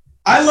Fauci.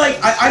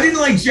 I didn't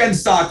like Jen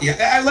Psaki.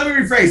 Let me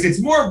rephrase.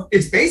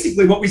 It's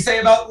basically what we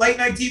say about late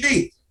night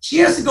TV. She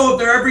has to go up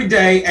there every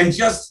day and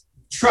just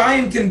try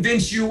and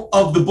convince you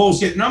of the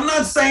bullshit. And I'm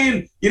not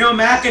saying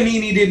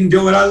McEnany didn't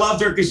do it. I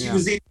loved her because she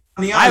was eating.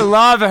 I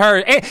love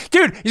her. Hey,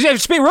 dude,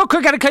 real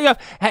quick, gotta cut you off.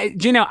 Hey,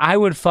 I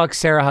would fuck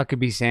Sarah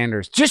Huckabee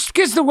Sanders just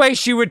because the way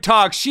she would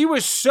talk. She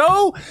was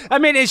so,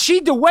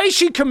 the way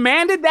she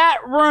commanded that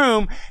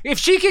room, if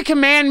she could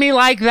command me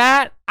like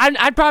that,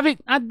 I'd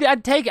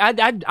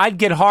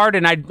get hard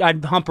and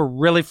I'd hump her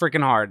really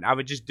freaking hard. I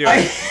would just do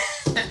it.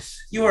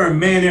 You are a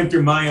man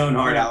after my own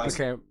heart, Alex.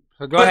 Okay,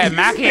 so go ahead.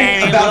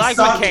 McEnany,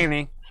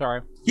 McEnany. Sorry.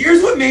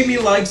 Here's what made me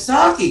like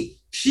Psaki.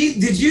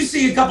 Did you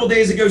see a couple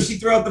days ago she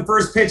threw out the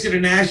first pitch at a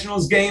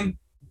Nationals game?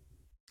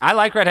 I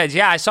like redheads.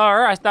 Yeah, I saw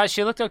her. I thought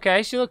she looked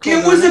okay. She looked cool.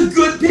 It was a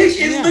good pitch.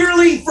 It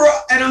literally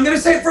and I'm gonna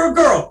say it for a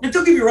girl. And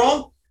don't get me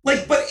wrong,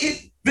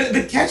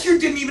 the catcher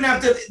didn't even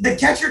have to. The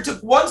catcher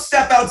took one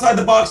step outside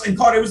the box and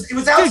caught it. It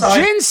was outside.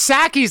 Dude, Jen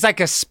Psaki's like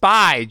a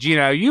spy.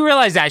 You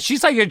realize that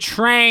she's like a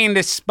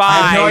trained spy.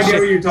 I have no idea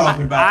what you're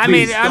talking about.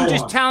 I'm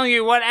just telling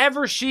you,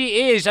 whatever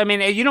she is.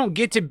 You don't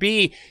get to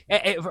be,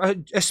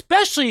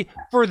 especially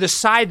for the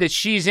side that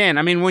she's in.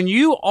 When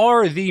you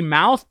are the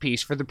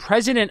mouthpiece for the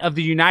president of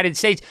the United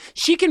States,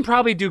 she can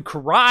probably do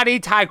karate,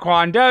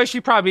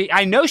 taekwondo.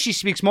 I know she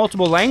speaks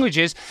multiple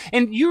languages,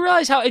 and you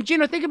realize how.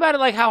 Think about it,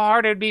 like how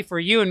hard it would be for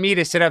you and me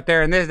to sit up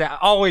there and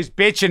always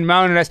bitch and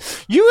moan at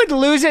us. You would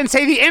lose it and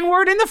say the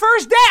N-word in the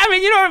first day.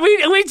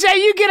 We'd say,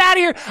 you get out of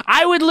here.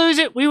 I would lose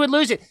it. We would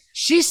lose it.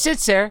 She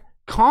sits there,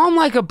 calm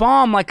like a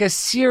bomb, like a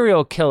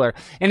serial killer,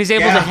 and is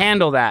able to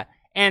handle that.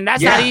 And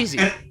that's not easy.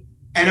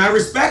 And I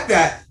respect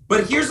that.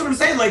 But here's what I'm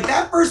saying. Like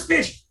that first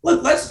pitch,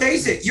 look, let's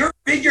face it. You're a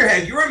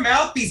figurehead. You're a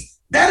mouthpiece.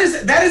 That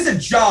is a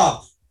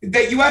job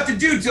that you have to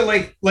do to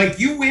like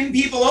you win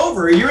people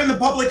over. You're in the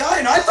public eye,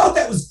 and I thought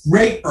that was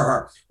great for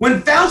her.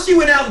 When Fauci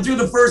went out and threw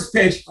the first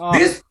pitch,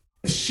 this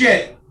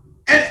shit,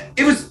 and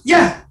it was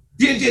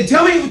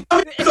Tell me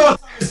your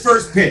thoughts on his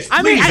first pitch.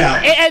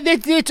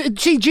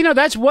 See, Geno,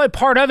 that's what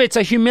part of it's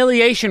a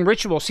humiliation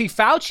ritual. See,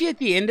 Fauci at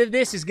the end of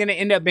this is going to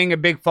end up being a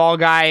big fall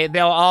guy.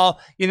 They'll all,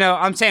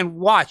 I'm saying,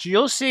 watch.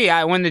 You'll see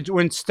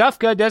when stuff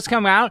good does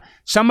come out,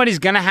 somebody's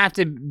going to have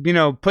to,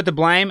 put the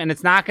blame, and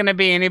it's not going to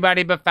be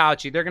anybody but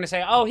Fauci. They're going to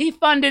say, oh, he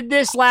funded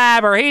this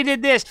lab or he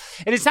did this,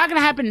 and it's not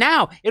going to happen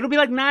now. It'll be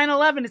like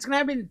 9/11. It's going to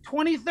happen in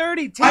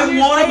 2030. 10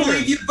 years I want later. to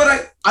believe you,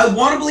 but I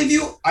want to believe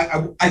you.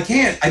 I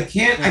can't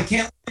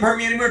hurt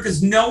me anymore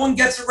because no one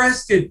gets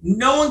arrested.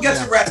 No one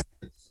gets arrested.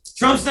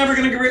 Trump's never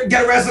going to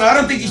get arrested. I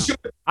don't think he should.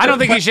 I don't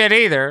think he should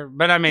either.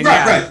 But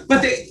right.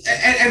 But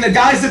and the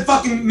guys that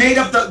fucking made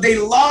up they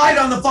lied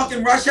on the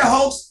fucking Russia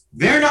hoax.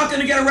 They're not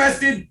going to get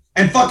arrested.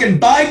 And fucking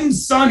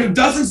Biden's son, who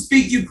doesn't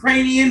speak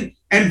Ukrainian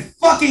and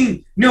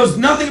fucking knows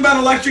nothing about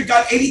electric,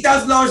 got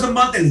 $80,000 a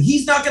month, and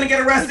he's not going to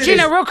get arrested.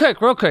 Geno, real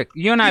quick.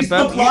 You and I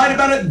both lied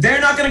about it.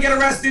 They're not going to get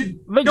arrested.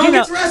 But no one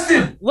gets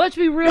arrested. Let's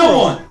be real. No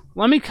one.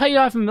 Let me cut you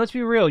off and let's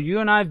be real. You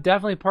and I have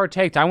definitely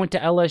partaked. I went to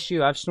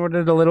LSU. I've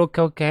snorted a little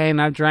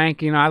cocaine. I've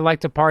drank. I like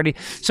to party.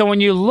 So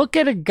when you look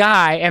at a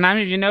guy, and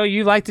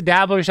you like to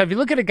dabble yourself. You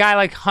look at a guy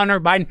like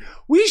Hunter Biden.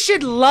 We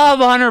should love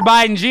Hunter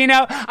Biden,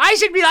 Geno. I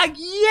should be like,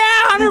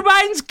 yeah, Hunter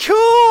Biden's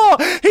cool.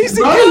 He's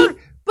the dude.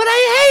 But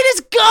I hate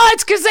his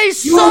guts because they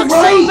suck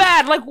so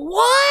bad. Like,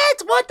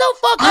 what? What the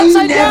fuck?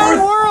 Upside down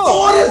world. I never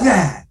thought of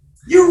that.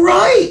 You're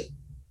right.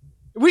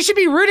 We should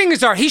be rooting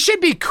his art. He should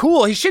be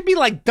cool. He should be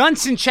like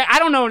Dunstan. I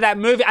don't know that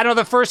movie. I know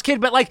The First Kid,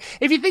 but like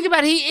if you think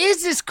about it, he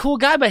is this cool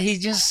guy, but he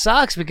just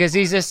sucks because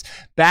he's this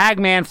bag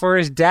man for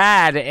his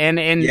dad, and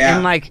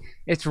like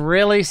It's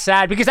really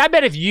sad because I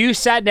bet if you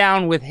sat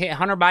down with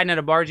Hunter Biden at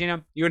a bar,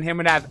 Geno, you and him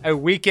would have a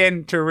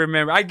weekend to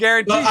remember. I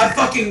guarantee.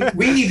 Well,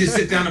 we need to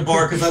sit down at a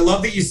bar because I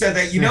love that you said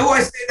that. You know who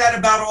I say that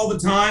about all the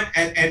time,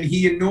 and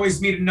he annoys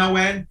me to no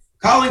end?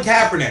 Colin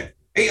Kaepernick.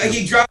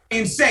 He drives me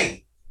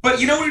insane. But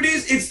you know what it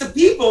is? It's the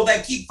people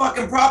that keep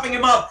fucking propping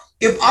him up.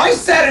 If I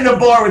sat in a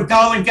bar with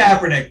Colin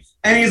Kaepernick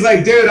and he's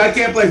like, dude, I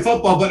can't play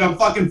football, but I'm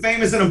fucking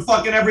famous and I'm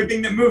fucking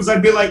everything that moves,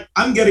 I'd be like,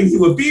 I'm getting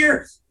you a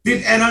beer.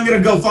 And I'm going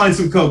to go find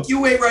some Coke.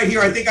 You wait right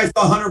here. I think I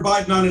saw Hunter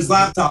Biden on his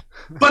laptop.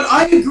 But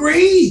I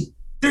agree.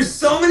 There's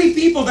so many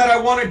people that I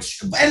want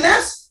to, and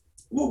that's,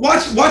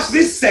 watch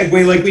this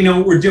segue like we know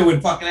what we're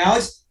doing, fucking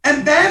Alex.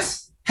 And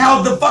that's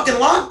how the fucking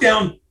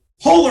lockdown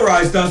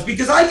polarized us,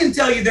 because I can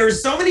tell you there are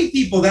so many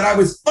people that I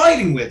was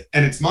fighting with,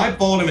 and it's my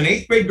fault, I'm an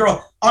 8th grade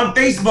girl, on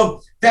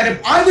Facebook, that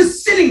if I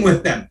was sitting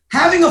with them,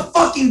 having a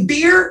fucking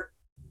beer,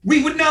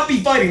 we would not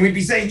be fighting. We'd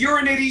be saying, you're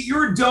an idiot,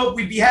 you're a dope,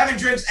 we'd be having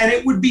drinks, and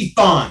it would be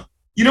fine.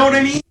 You know what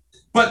I mean?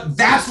 But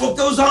that's what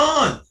goes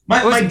on.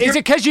 Is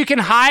it because you can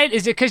hide?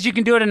 Is it because you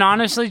can do it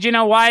anonymously? Do you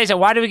know why? Is it?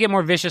 Why do we get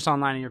more vicious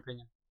online, in your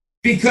opinion?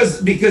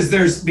 Because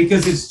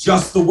it's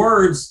just the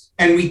words,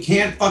 and we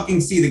can't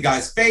fucking see the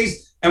guy's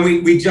face, and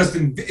we just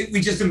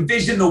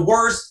envision the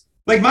worst.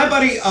 Like my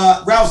buddy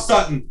Ralph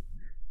Sutton,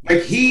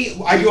 like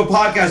I do a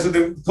podcast with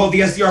him called the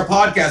SDR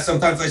Podcast.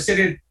 Sometimes I sit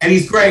in, and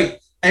he's great,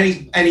 and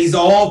he's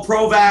all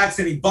pro-vax,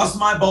 and he busts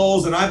my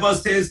balls, and I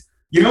bust his.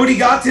 You know what he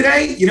got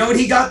today? You know what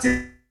he got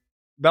today?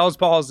 Bell's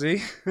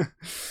palsy.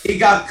 He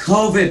got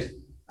COVID.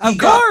 Of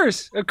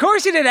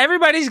course he did.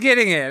 Everybody's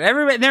getting it.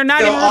 They're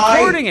not even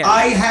recording it.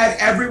 I had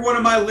every one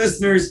of my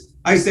listeners,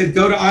 I said,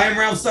 go to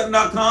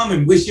IamRalphSutton.com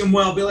and wish him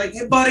well. Be like,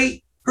 hey,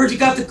 buddy, heard you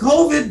got the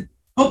COVID.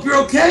 Hope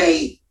you're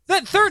okay.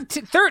 That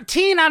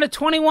 13 out of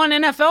 21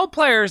 NFL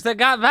players that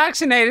got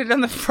vaccinated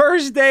on the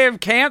first day of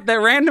camp that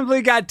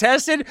randomly got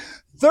tested,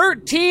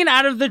 13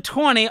 out of the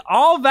 20,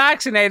 all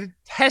vaccinated,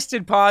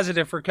 tested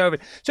positive for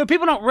COVID. So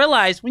people don't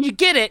realize when you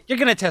get it, you're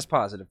going to test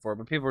positive for it.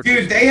 But people are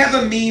they have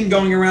a meme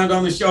going around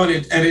on the show, and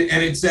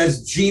it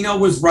says, Geno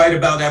was right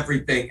about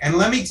everything. And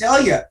let me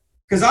tell you,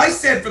 because I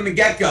said from the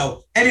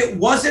get-go, and it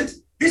wasn't,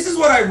 this is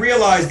what I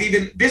realized,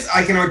 even this,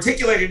 I can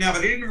articulate it now, but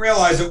I didn't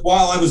realize it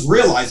while I was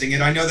realizing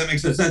it. I know that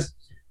makes no sense.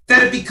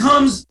 That it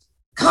becomes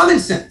common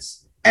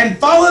sense and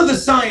follow the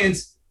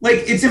science.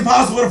 Like, it's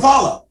impossible to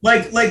follow.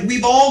 Like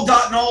we've all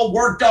gotten all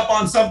worked up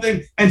on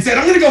something and said,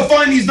 I'm going to go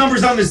find these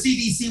numbers on the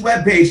CDC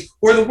webpage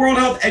or the World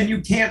Health, and you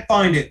can't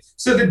find it.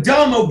 So the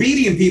dumb,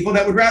 obedient people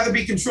that would rather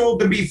be controlled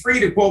than be free,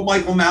 to quote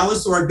Michael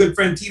Malice, or our good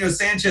friend Tino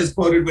Sanchez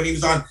quoted when he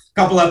was on a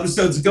couple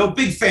episodes ago.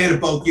 Big fan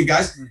of both you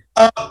guys.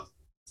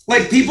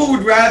 Like, people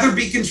would rather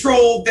be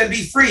controlled than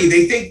be free.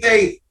 They think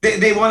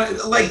they want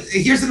to, like,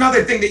 here's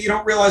another thing that you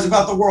don't realize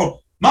about the world.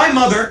 My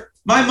mother,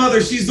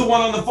 she's the one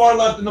on the far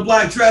left in the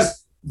black dress.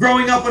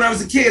 Growing up when I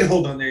was a kid,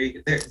 hold on, there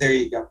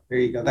you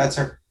go. That's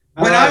her.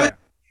 When I was a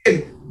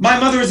kid, my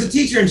mother was a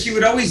teacher, and she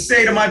would always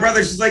say to my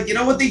brother, she's like, you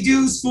know what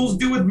schools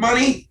do with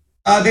money?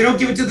 They don't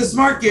give it to the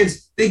smart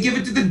kids, they give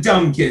it to the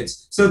dumb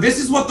kids. So this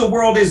is what the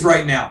world is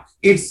right now.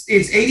 It's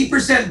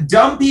 80%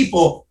 dumb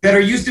people that are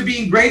used to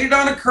being graded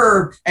on a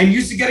curve and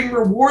used to getting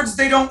rewards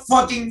they don't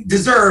fucking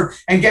deserve,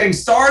 and getting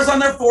stars on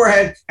their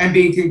forehead and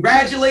being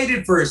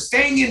congratulated for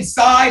staying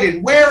inside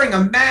and wearing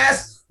a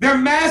mask. Their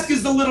mask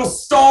is the little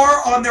star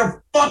on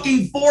their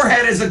fucking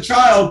forehead as a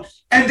child,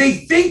 and they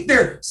think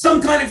they're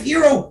some kind of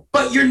hero,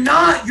 but you're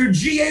not. You're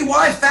GAY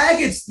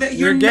faggots. That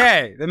you're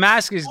gay. The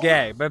mask is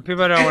gay, but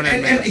people don't want to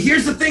admit it. And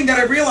here's the thing that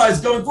I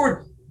realized going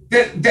forward,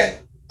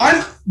 that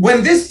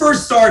when this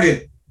first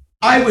started,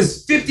 I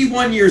was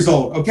 51 years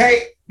old,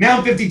 okay? Now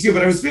I'm 52,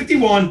 but I was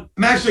 51.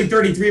 I'm actually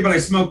 33, but I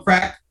smoke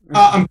crack.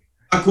 I'm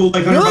not cool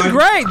like you look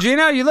great,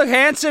 Geno. You look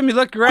handsome. You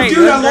look great. Oh,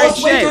 dude, I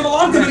lost weight for the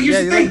long time. But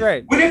here's the thing.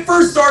 Great. When it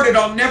first started,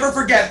 I'll never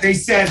forget, they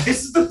said,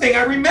 this is the thing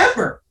I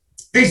remember.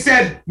 They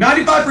said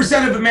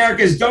 95% of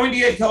America is going to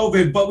get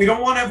COVID, but we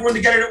don't want everyone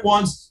to get it at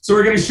once, so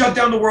we're going to shut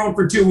down the world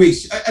for 2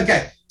 weeks.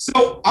 Okay,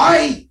 so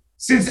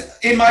since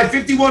in my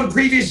 51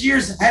 previous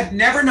years, had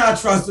never not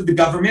trusted the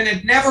government,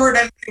 had never heard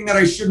anything that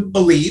I shouldn't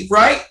believe,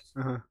 right?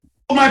 Uh-huh.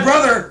 Well, my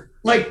brother...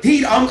 Like,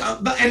 Pete,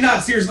 and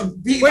not seriously.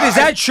 Pete, wait, is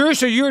that true?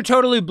 So you were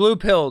totally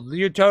blue-pilled.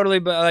 You're totally,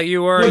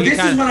 you were. Well,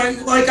 this is when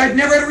I'd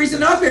never had a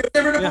reason up here.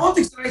 I've never had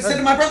politics. And I said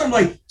to my brother, I'm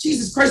like,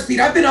 Jesus Christ, Pete,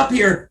 I've been up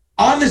here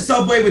on the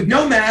subway with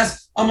no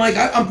mask. I'm like,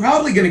 I'm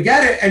probably going to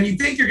get it. And you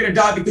think you're going to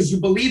die because you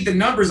believe the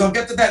numbers. I'll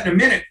get to that in a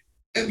minute.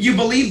 You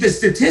believe the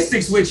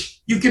statistics,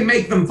 which you can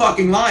make them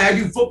fucking lie. I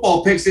do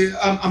football picks.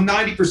 I'm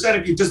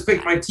 90% if you just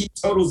pick my team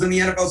totals in the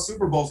NFL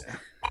Super Bowls.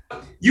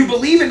 You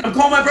believe it. I'm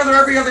calling my brother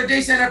every other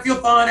day saying, I feel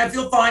fine.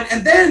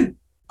 And then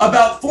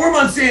about 4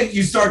 months in,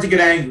 you start to get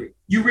angry.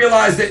 You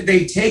realize that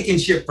they've taken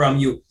shit from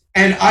you.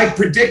 And I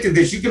predicted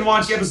this. You can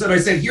watch the episode. I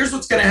said, here's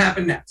what's going to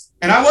happen next.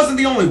 And I wasn't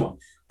the only one.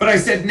 But I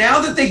said, now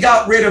that they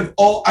got rid of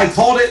I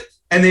called it,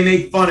 and they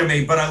make fun of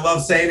me, but I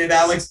love saying it,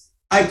 Alex.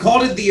 I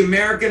called it the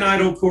American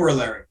Idol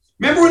corollary.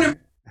 Remember when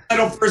American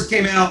Idol first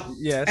came out?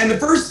 Yes. And the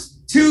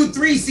first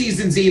 2-3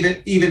 seasons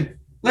even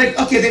Like,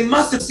 okay, they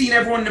must have seen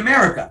everyone in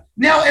America.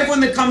 Now everyone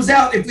that comes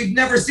out, if we've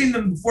never seen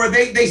them before,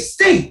 they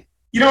stink.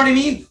 You know what I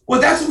mean? Well,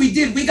 that's what we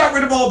did. We got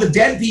rid of all the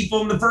dead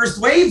people in the first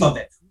wave of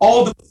it.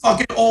 All the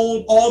fucking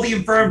old, all the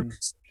infirm.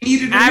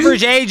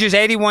 Average age is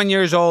 81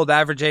 years old.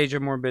 Average age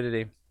of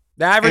morbidity.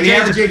 The average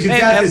age of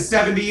death is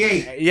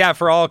 78. Yeah,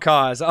 for all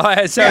cause. So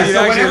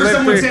whenever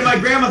someone say my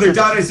grandmother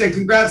died, I said,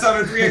 congrats on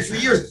her 3 extra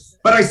years.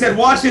 But I said,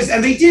 watch this.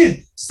 And they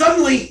did.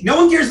 Suddenly, no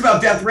one cares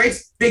about death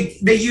rates. They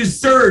use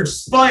surge,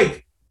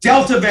 spike,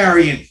 Delta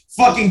variant,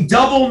 fucking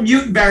double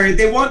mutant variant.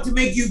 They want to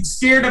make you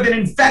scared of an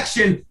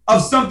infection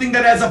of something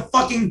that has a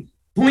fucking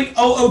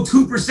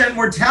 0.002%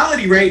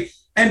 mortality rate.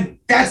 And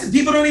that's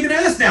people don't even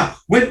ask now.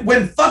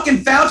 When fucking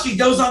Fauci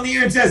goes on the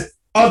air and says,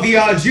 of the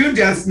June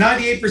deaths,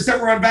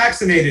 98% were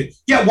unvaccinated.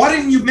 Yeah, why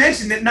didn't you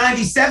mention that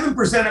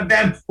 97% of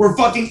them were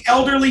fucking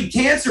elderly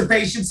cancer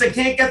patients that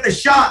can't get the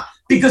shot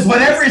because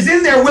whatever is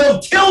in there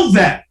will kill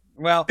them?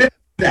 Well,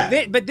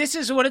 but this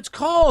is what it's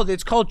called.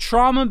 It's called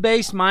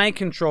trauma-based mind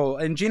control.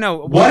 And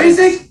Geno, what is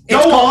it?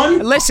 Go on.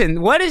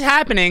 Listen, what is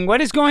happening? What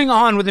is going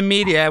on with the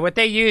media? What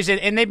they use it,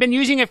 and they've been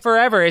using it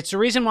forever. It's the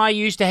reason why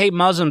you used to hate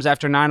Muslims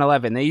after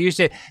 9/11. They used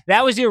it.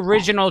 That was the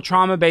original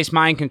trauma-based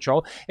mind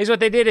control. Is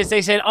what they did is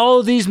they said,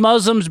 "Oh, these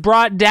Muslims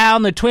brought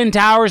down the Twin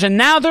Towers, and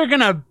now they're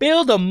gonna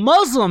build a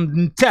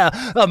Muslim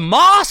a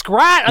mosque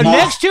right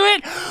next to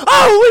it.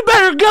 Oh, we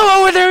better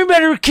go over there. We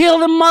better kill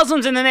the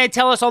Muslims." And then they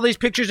tell us all these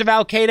pictures of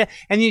Al Qaeda,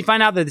 and you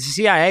find out that the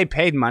CIA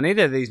paid money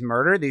to these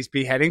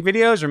beheading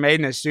videos are made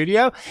in a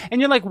studio.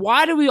 And you're like,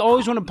 why do we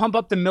always want to pump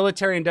up the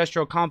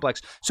military-industrial complex?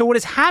 So what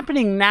is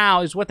happening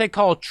now is what they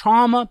call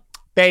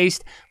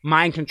trauma-based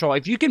mind control.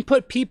 If you can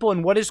put people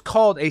in what is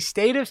called a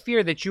state of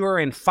fear that you are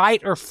in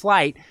fight or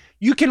flight,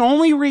 you can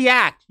only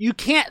react. You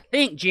can't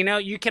think, Geno.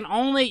 You can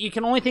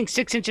only think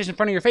 6 inches in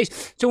front of your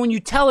face. So when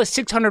you tell a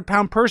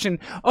 600-pound person,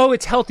 "Oh,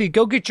 it's healthy,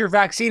 go get your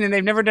vaccine," and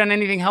they've never done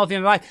anything healthy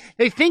in their life,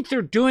 they think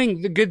they're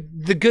doing the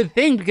good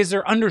thing because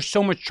they're under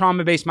so much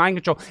trauma-based mind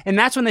control. And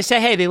that's when they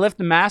say, "Hey, they lift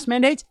the mask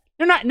mandates."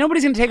 They're not.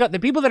 Nobody's going to take out the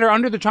people that are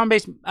under the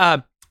trauma-based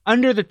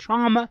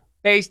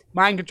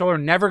mind control are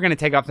never going to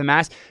take off the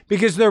mask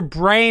because their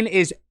brain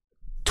is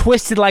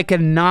twisted like a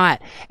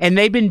knot, and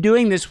they've been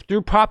doing this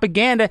through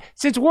propaganda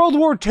since World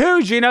War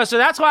II, Geno. So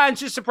that's why I'm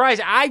just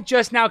surprised. I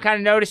just now kind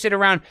of noticed it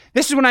around.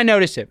 This is when I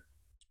noticed it.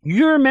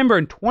 You remember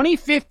in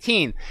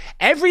 2015,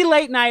 every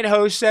late night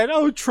host said,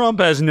 "Oh, Trump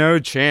has no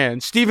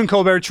chance." Stephen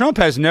Colbert, "Trump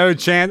has no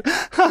chance."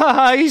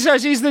 He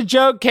says he's the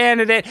joke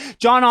candidate.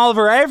 John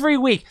Oliver, every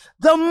week.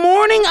 The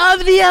morning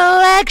of the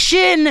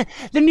election,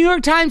 the New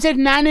York Times had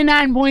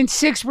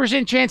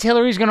 99.6% chance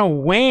Hillary's going to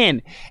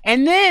win.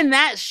 And then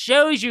that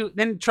shows you,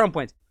 then Trump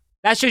wins.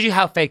 That shows you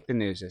how fake the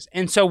news is.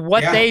 And so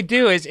what they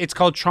do is it's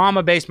called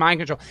trauma-based mind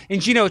control.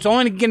 And Geno, it's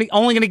only going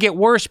to get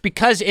worse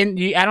because I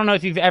don't know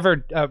if you've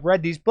ever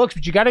read these books,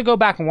 but you got to go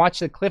back and watch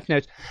the cliff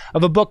notes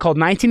of a book called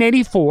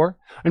 1984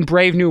 and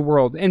Brave New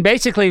World. And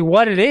basically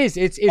what it is,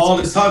 it's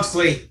Aldous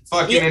Huxley,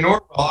 fucking in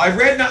Orwell.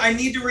 I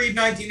need to read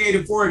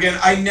 1984 again.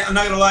 I'm not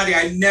going to lie to you.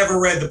 I never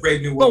read the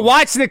Brave New World. But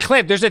watch the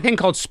clip. There's a thing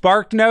called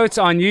Spark Notes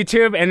on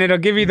YouTube, and it'll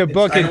give you the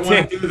book. I don't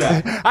want to do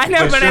that. I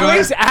know, but at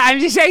least I'm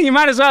just saying you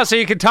might as well so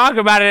you can talk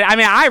about it. I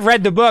mean, I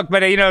read the book,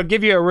 but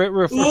give you a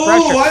refresher.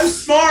 Oh, I'm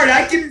smart.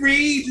 I can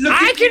read.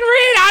 I can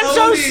read. I'm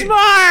so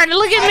smart.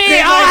 Look at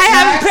me. I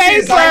have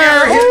paper.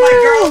 I hit my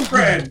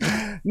girlfriend.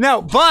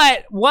 No,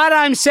 but what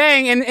I'm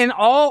saying, in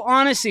all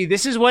honesty,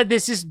 this is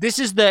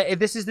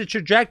the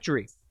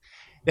trajectory.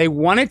 They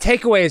want to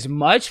take away as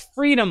much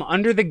freedom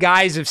under the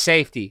guise of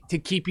safety to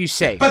keep you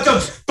safe. But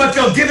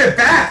they'll give it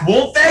back,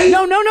 won't they?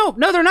 No,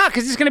 they're not,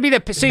 because it's going to be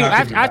after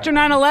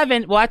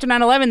 9/11. Well, after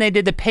 9/11, they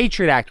did the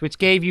Patriot Act, which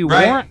gave you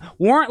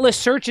warrantless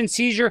search and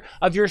seizure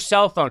of your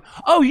cell phone.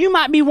 Oh, you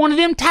might be one of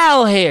them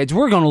towel heads.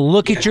 We're going to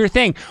look at your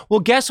thing. Well,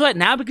 guess what?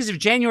 Now, because of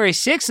January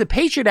 6th, the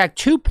Patriot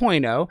Act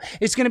 2.0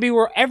 is going to be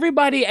where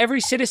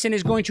every citizen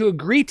is going to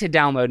agree to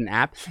download an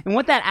app, and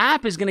what that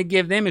app is going to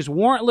give them is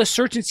warrantless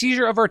search and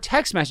seizure of our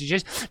text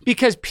messages.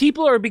 Because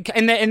people are,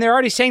 and they're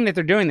already saying that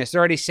they're doing this. They're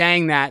already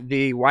saying that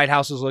the White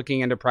House is looking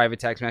into private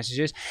text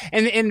messages.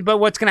 But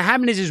what's going to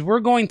happen is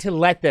we're going to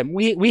let them.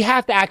 We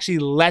have to actually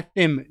let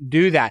them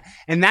do that.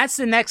 And that's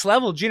the next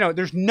level. Geno,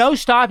 there's no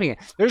stopping it.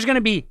 There's going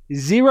to be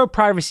zero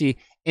privacy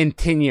in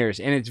 10 years.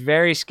 And it's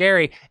very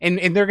scary. And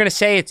they're going to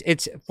say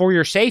it's for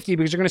your safety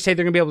because they're going to say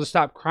they're going to be able to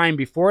stop crime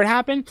before it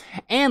happened.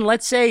 And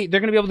let's say they're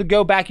going to be able to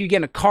go back. You get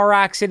in a car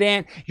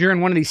accident. You're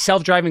in one of these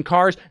self-driving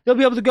cars. They'll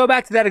be able to go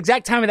back to that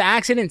exact time of the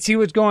accident and see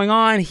what's going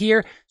on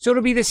here. So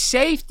it'll be the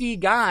safety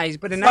guys.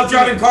 But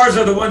self-driving cars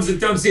are the ones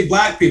that don't see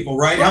black people,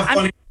 right? Well, how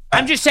funny.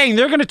 I'm just saying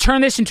they're going to turn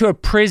this into a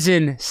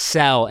prison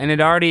cell, and it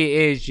already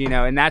is,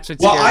 and that's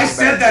what's well, I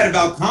said that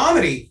about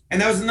comedy,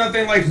 and that was another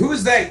thing. Like, who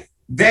is that?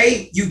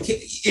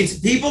 It's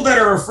people that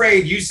are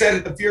afraid. You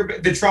said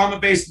it, the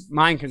trauma-based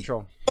mind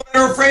control. People that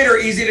are afraid are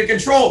easy to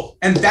control,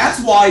 and that's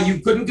why you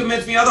couldn't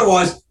convince me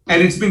otherwise.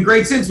 And it's been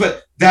great since,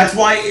 but that's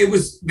why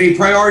they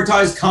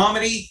prioritized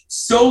comedy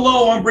so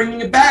low on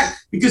bringing it back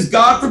because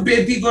God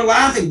forbid people are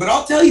laughing. But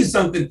I'll tell you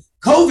something,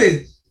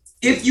 COVID.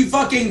 If you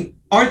fucking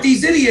aren't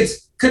these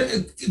idiots,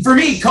 for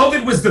me,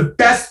 COVID was the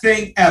best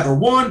thing ever.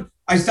 One,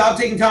 I stopped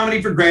taking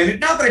comedy for granted.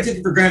 Not that I took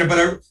it for granted,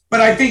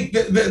 but I think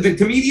the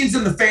comedians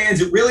and the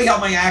fans, it really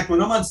helped my act.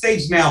 When I'm on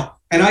stage now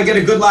and I get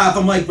a good laugh,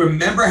 I'm like,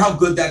 remember how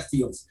good that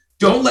feels.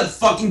 Don't let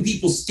fucking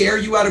people scare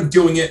you out of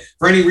doing it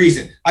for any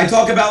reason. I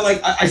talk about,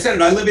 like I said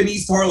it, I live in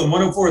East Harlem,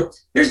 104th.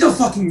 There's no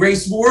fucking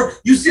race war.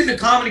 You sit in a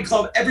comedy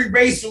club, every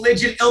race,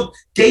 religion, ilk,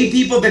 gay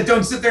people that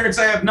don't sit there and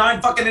say, I have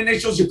 9 fucking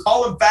initials. You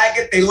call them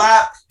faggot, they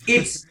laugh.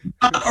 It's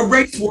not a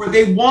race war.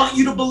 They want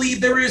you to believe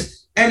there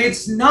is, and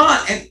it's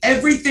not. And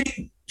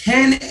everything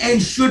can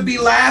and should be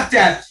laughed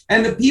at.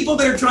 And the people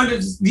that are trying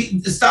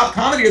to stop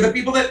comedy are the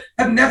people that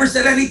have never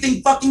said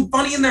anything fucking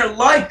funny in their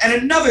life. And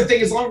another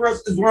thing, as long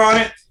as we're on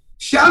it,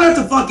 shout out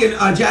to fucking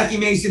Jackie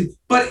Mason.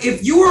 But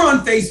if you are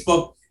on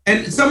Facebook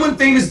and someone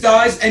famous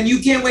dies and you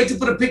can't wait to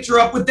put a picture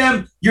up with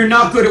them, you're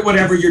not good at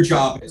whatever your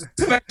job is,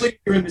 especially if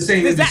you're in the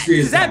same industry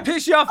as them. Does that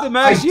piss you off the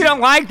most? You don't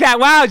like that?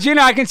 Wow,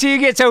 Geno, I can see you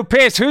get so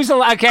pissed. Who's the...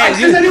 Okay.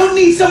 Because I don't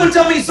need someone to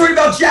tell me a story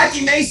about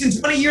Jackie Mason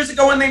 20 years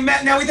ago when they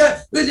met. Now we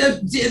got...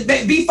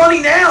 Be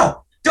funny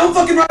now. Don't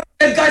fucking run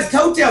that guy's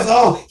coattails.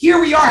 Oh,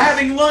 here we are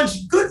having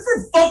lunch. Good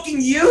for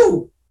fucking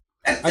you.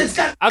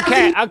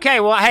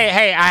 Okay. Well,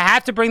 hey, I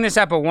have to bring this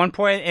up at one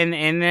point in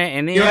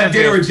the you had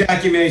dinner with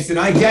Jackie Mason.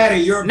 I get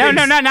it. No,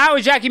 not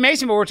with Jackie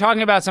Mason, but we're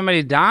talking about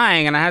somebody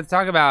dying, and I had to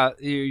talk about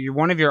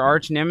one of your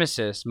arch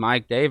nemesis,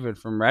 Mike David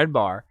from Red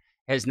Bar,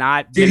 has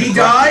not. Did he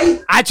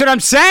die? That's what I'm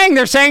saying.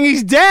 They're saying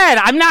he's dead.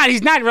 I'm not.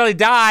 He's not really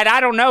died.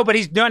 I don't know, but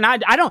he's doing. I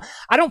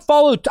don't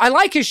follow. I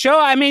like his show.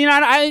 I mean,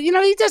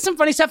 he does some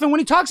funny stuff, and when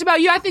he talks about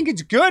you, I think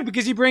it's good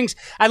because he brings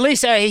at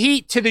least a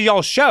heat to the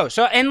y'all show.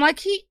 So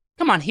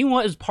Come on, he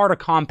was part of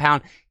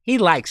Compound. He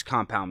likes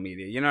Compound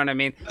Media. You know what I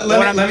mean?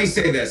 Let me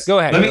say this. Go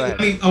ahead. Let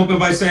me open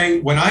by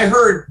saying, when I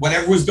heard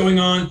whatever was going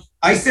on,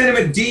 I sent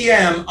him a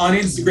DM on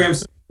Instagram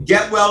saying,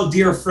 "Get well,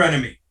 dear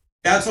frenemy."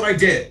 That's what I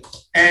did.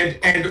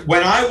 And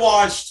when I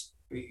watched,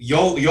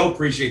 you'll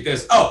appreciate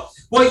this. Oh,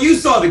 well, you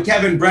saw the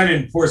Kevin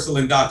Brennan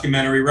porcelain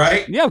documentary,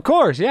 right? Yeah, of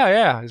course.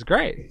 Yeah. It's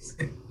great.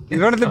 He's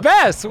one of the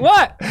best.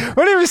 What?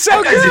 When he was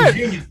so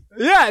good.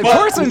 Yeah,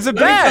 porcelain's the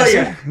best.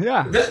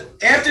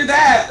 After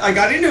that, I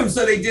got into him,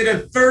 so they did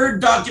a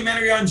 3rd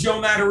documentary on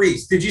Joe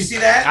Matarese. Did you see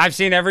that? I've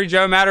seen every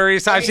Joe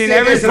Matarese. I've seen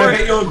every. I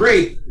bet you'll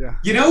agree. Yeah.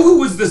 You know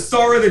who was the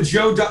star of the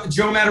Joe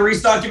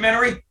Matarese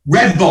documentary?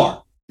 Red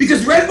Bar.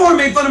 Because Red Bar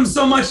made fun of him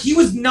so much, he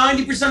was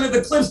 90% of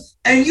the clips,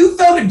 and you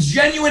felt a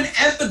genuine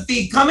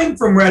empathy coming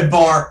from Red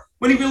Bar.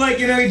 When he'd be like,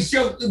 he'd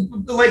show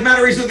like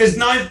Matarese with his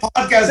 9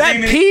 podcast.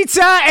 That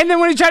pizza, and then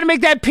when he tried to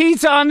make that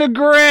pizza on the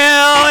grill,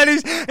 and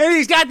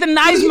he's got the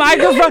nice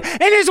microphone,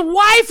 and his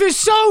wife is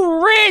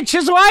so rich.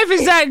 His wife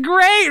is that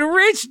great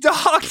rich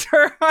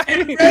doctor.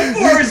 And Red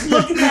Bar is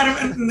looking at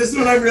him, and this is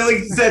what I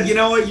really said. You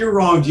know what? You're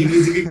wrong,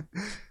 Gene.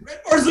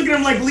 Red Bar's looking at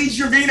him like Lee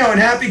Trevino and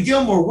Happy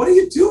Gilmore. What are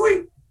you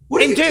doing?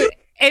 What are you doing?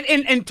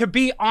 And to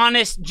be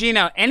honest,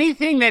 Geno,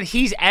 anything that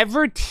he's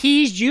ever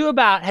teased you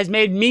about has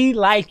made me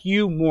like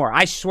you more.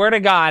 I swear to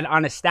God,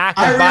 on a stack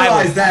of Bibles. I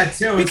realize that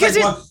too.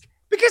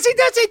 Because he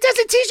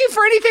doesn't tease you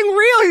for anything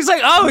real. He's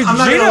like,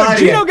 oh,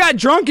 Geno got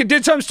drunk and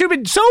did something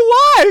stupid. So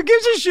what? Who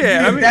gives a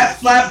shit? Dude, that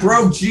flat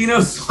broke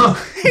Geno song.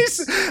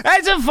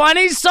 That's a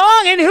funny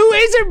song. And who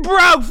isn't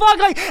broke?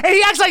 And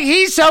he acts like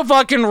he's so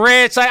fucking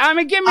rich.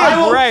 Give me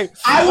a break.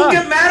 I will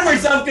get mad at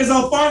myself because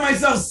I'll find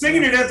myself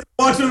singing it after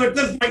watching the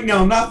clip. Like,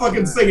 no, I'm not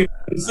fucking singing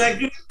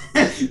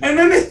it. And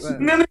then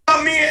they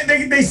got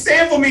me. They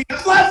sample me. The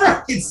flat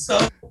broke. It's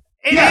so.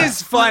 It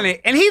is funny.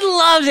 And he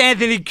loves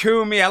Anthony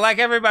Cumia. Like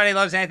everybody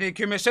loves Anthony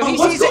Cumia. So he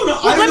sees it. Well,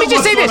 let me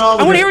just say this. I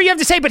want to hear what you have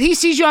to say, but he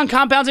sees you on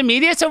Compounds and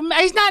Media, so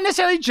he's not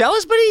necessarily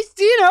jealous, but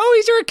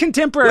he's your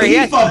contemporary.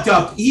 Well, he fucked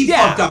up. He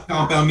fucked up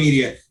Compound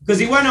Media because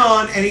he went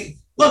on and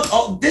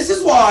this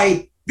is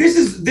why, this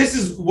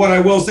is what I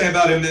will say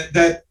about him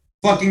that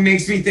fucking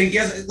makes me think,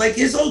 yes, like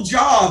his whole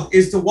job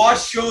is to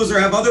watch shows or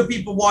have other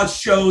people watch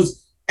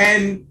shows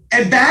and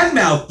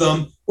badmouth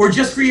them. Or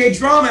just create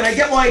drama. And I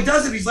get why he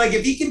does it. He's like,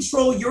 if he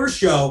control your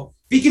show,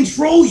 if he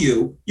control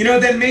you,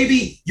 then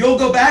maybe you'll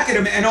go back at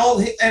him and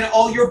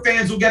all your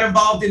fans will get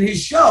involved in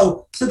his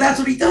show. So that's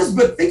what he does.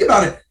 But think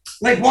about it.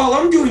 Like while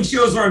I'm doing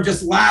shows where I'm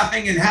just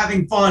laughing and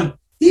having fun,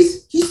 he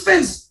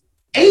spends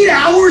 8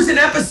 hours an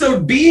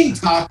episode being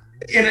toxic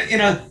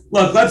in a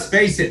look, let's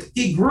face it,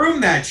 he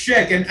groomed that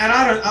chick, and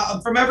I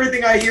don't. From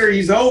everything I hear,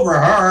 he's over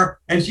her,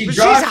 and she's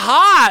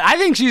hot. I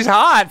think she's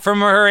hot from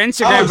her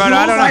Instagram, but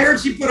I don't know. I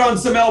heard she put on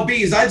some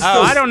lbs.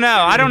 I don't know.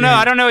 I don't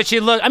know what she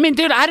looked. I mean,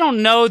 dude, I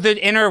don't know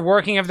the inner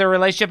working of their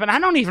relationship, and I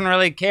don't even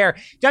really care.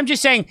 I'm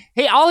just saying,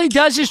 hey, all he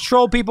does is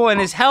troll people, and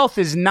his health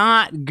is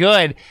not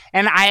good.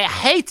 And I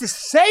hate to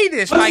say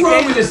this, what's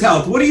wrong with his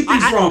health? What do you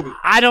think's wrong?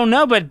 I don't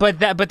know, but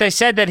they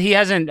said that he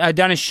hasn't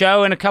done a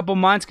show in a couple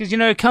months because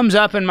it comes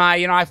up in my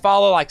I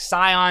follow like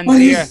Scions.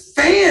 But his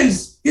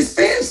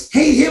fans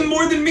hate him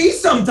more than me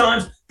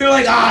sometimes. They're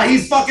like,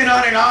 he's fucking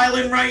on an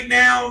island right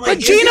now. Like, but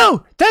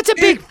Geno, that's a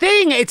big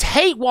thing. It's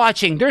hate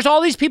watching. There's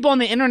all these people on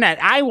the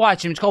internet. I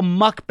watch them. It's called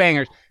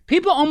mukbangers.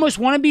 people almost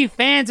want to be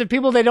fans of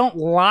people they don't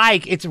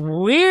like. It's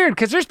weird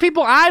because there's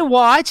people I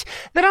watch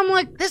that I'm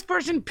like, this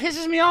person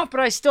pisses me off,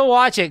 but I still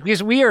watch it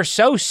because we are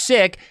so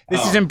sick.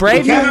 This is in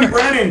Brave. Kevin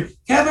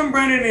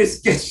Brennan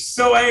gets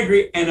so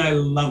angry, and I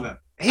love him.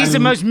 He's the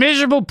most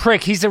miserable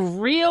prick. He's a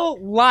real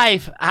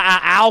life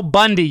Al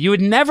Bundy. You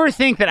would never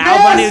think that Al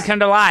Bundy would come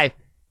to life.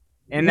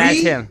 And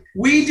that's him.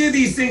 We do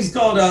these things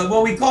called,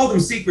 we call them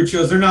secret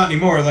shows. They're not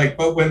anymore.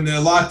 But when the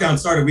lockdown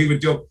started, we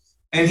would do it.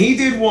 And he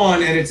did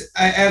one, and it's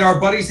at our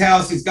buddy's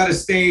house. He's got a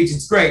stage.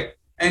 It's great.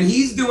 And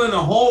he's doing the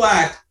whole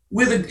act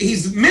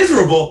he's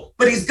miserable,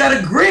 but he's got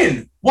a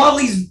grin while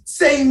he's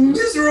saying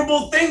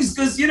miserable things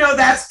because,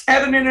 that's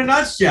Kevin in a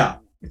nutshell.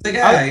 It's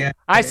like,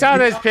 I saw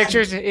those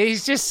pictures.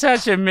 He's just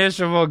such a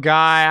miserable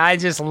guy. I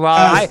just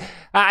love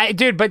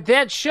dude, but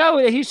that show,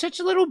 he's such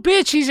a little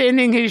bitch. He's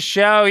ending his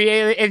show.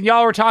 And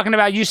y'all were talking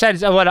about, you said,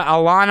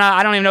 Alana,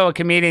 I don't even know what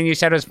comedian you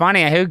said was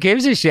funny. Who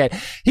gives a shit?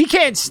 He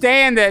can't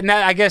stand that,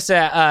 I guess,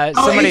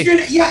 somebody.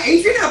 Adrian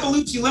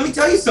Appalucci, let me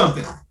tell you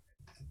something.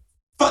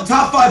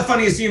 Top 5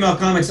 funniest female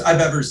comics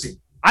I've ever seen.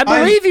 I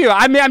believe you.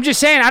 I mean, I'm just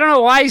saying, I don't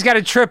know why he's got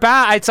to trip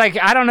out. It's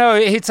like, I don't know.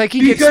 It's like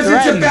he gets threatened.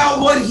 Because it's about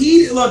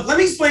look, let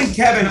me explain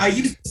Kevin. I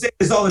used to say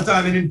this all the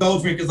time and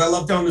indulge me because I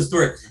love telling the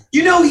story.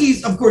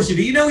 Of course you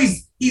do.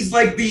 He's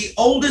like the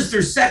oldest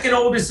or second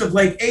oldest of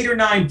like 8 or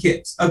 9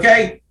 kids.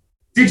 Okay.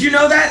 Did you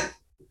know that?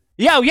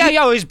 Yeah.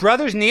 His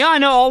brothers, Neil. I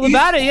know all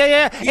about it.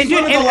 Yeah. He's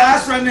one of the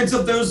last remnants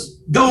of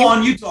those. Go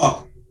on, you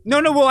talk. No.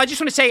 Well, I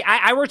just want to say,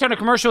 I worked on a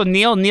commercial with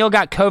Neil. Neil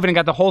got COVID and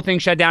got the whole thing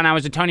shut down. I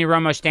was a Tony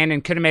Romo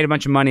stand-in, could have made a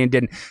bunch of money and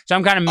didn't. So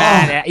I'm kind of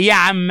mad.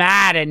 I'm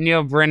mad at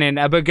Neil Brennan.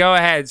 But go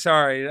ahead.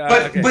 Sorry.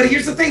 But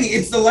here's the thing.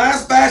 It's the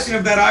last bastion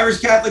of that Irish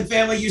Catholic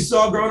family you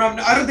saw growing up.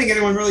 I don't think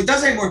anyone really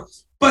does anymore.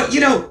 But,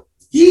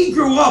 he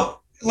grew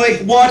up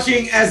like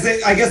watching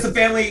I guess the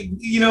family,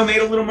 made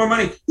a little more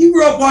money. He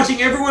grew up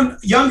watching everyone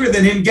younger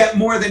than him get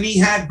more than he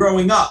had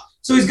growing up.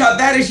 So he's got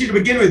that issue to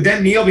begin with.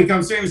 Then Neil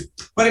becomes famous.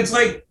 But it's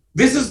like,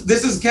 This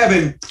is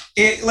Kevin.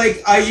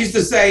 Like I used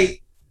to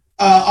say,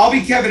 I'll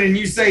be Kevin, and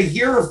you say,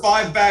 here are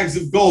 5 bags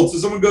of gold. So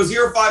someone goes,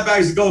 here are 5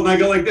 bags of gold, and I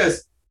go like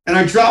this, and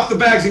I drop the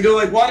bags and go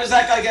like, why does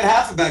that guy get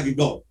half a bag of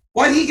gold?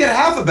 Why did he get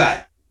half a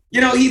bag?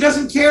 He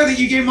doesn't care that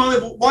you gave him all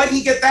that. Why did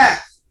he get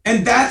that?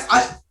 And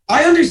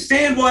I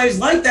understand why he's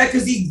like that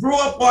because he grew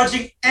up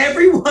watching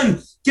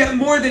everyone get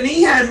more than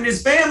he had in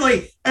his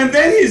family, and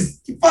then his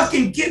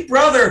fucking kid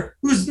brother,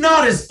 who's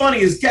not as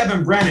funny as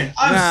Kevin Brennan.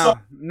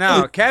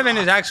 No, Kevin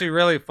is actually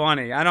really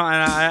funny.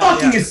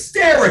 Fucking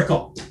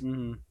hysterical.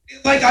 Mm-hmm.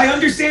 Like I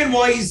understand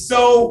why he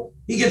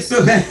gets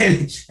so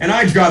bad, and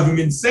I drive him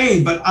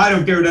insane. But I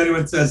don't care what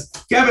anyone says.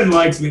 Kevin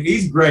likes me.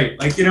 He's great.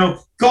 Like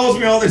calls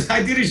me all the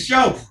time. I did his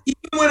show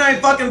even when I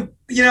fucking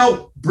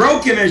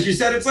broke him, as you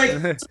said. It's like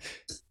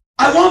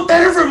I want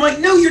better for him. Like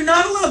no, you're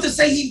not allowed to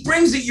say he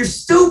brings it. You're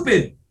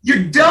stupid.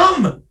 You're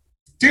dumb,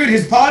 dude.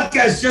 His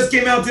podcast just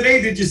came out today.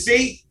 Did you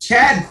see?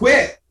 Chad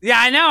quit. Yeah,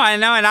 I know,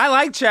 and I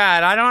like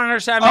Chad. I don't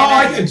understand.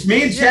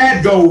 Me and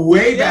Chad go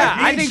way back.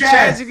 I think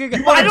Chad's a good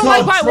guy. I don't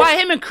like why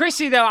him and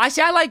Chrissy though.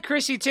 I like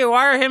Chrissy too.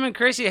 Why are him and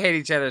Chrissy hate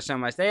each other so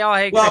much? They all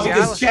hate. Well, Chrissy.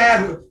 because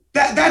Chad,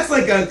 that's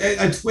like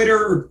a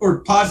Twitter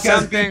or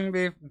podcast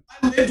thing.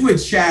 I lived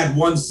with Chad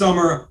one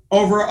summer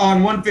over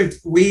on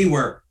 150. We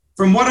were,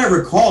 from what I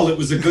recall, it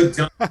was a good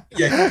time.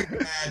 Yeah,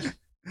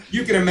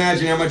 you can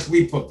imagine how much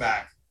we put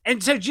back.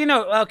 And so,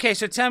 Geno, okay,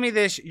 so tell me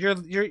this.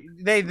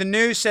 The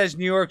news says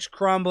New York's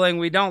crumbling.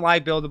 We don't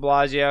like Bill de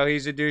Blasio.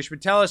 He's a douche.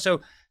 But tell us,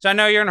 so I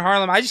know you're in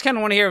Harlem. I just kind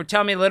of want to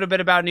tell me a little bit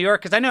about New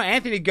York, because I know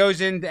Anthony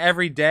goes in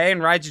every day and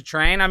rides a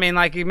train. I mean,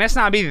 like, it must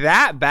not be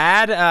that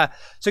bad.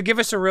 So give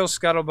us a real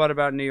scuttlebutt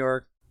about New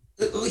York.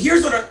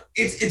 Here's what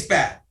it's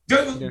bad.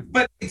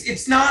 But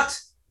it's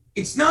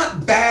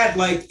not bad,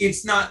 like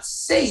it's not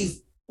safe.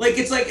 Like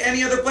it's like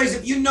any other place.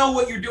 If you know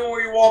what you're doing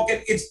where you're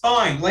walking, it's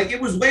fine. Like it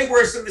was way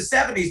worse in the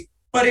 70s.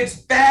 But it's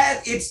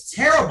bad, it's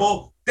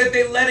terrible that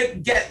they let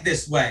it get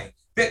this way.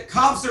 That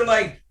cops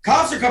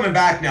are coming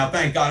back now,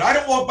 thank God. I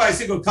don't walk by a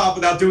single cop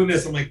without doing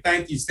this. I'm like,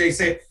 thank you, stay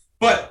safe.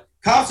 But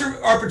cops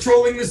are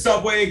patrolling the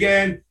subway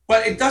again.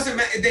 But it doesn't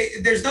matter.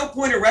 There's no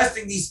point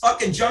arresting these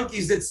fucking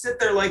junkies that sit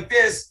there like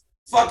this,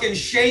 fucking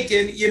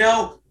shaking,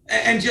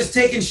 and just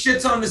taking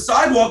shits on the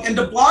sidewalk. And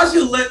de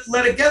Blasio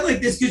let it get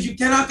like this because you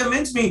cannot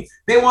convince me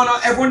they want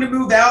everyone to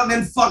move out and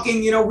then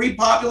fucking,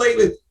 repopulate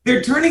with.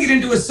 They're turning it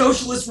into a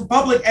socialist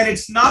republic, and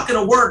it's not going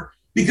to work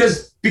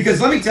because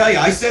let me tell you,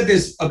 I said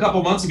this a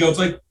couple months ago. It's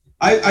like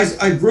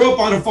I grew up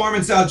on a farm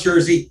in South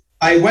Jersey.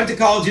 I went to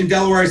college in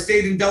Delaware. I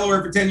stayed in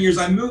Delaware for 10 years.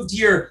 I moved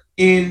here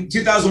in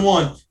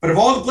 2001. But of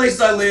all the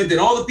places I lived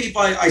and all the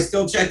people I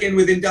still check in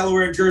with in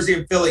Delaware and Jersey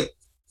and Philly,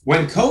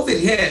 when COVID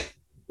hit,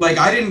 like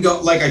I didn't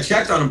go, like I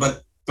checked on them,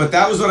 but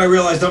that was when I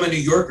realized I'm a New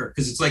Yorker,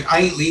 because it's like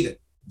I ain't leaving.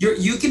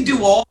 You can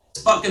do all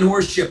this fucking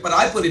horse shit, but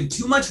I put in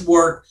too much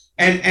work.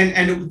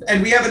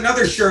 And we have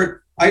another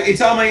shirt. It's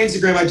on my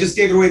Instagram. I just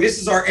gave it away.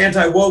 This is our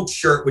anti-woke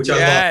shirt, which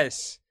I love.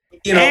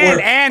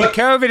 And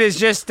COVID is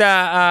just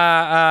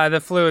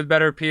the flu with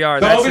better PR.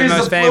 That's COVID the most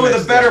is the famous. flu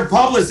with a better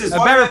publicist. A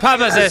better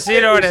publicist.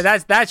 You know what?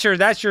 That's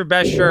your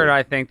best shirt.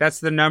 I think that's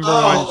the number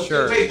one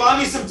shirt. Wait, buy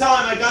me some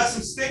time. I got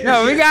some stickers.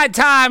 No, we got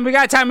time. We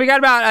got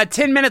about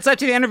 10 minutes left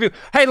to the interview.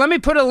 Hey, let me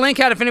put a link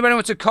out if anybody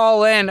wants to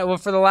call in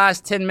for the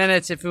last 10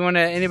 minutes. If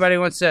anybody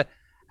wants to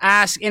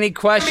ask any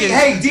questions.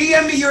 Hey,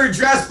 DM me your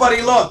address,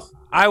 buddy. Look.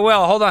 I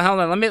will. Hold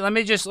on. Let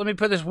me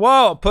put this.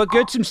 Whoa,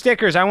 put some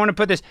stickers. I want to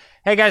put this.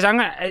 Hey guys,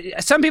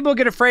 some people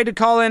get afraid to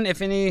call in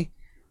if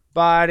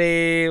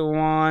anybody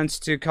wants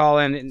to call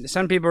in.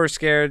 Some people are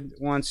scared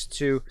wants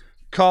to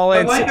call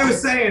in. But like I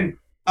was saying,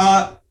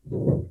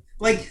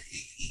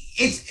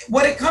 it's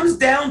what it comes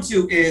down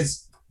to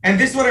is, and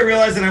this is what I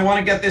realized, and I want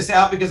to get this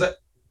out because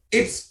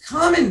it's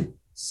common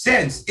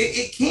sense.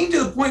 It came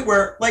to the point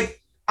where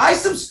I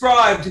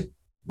subscribed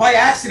by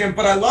accident,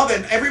 but I love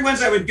it. Every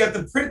Wednesday I would get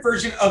the print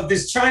version of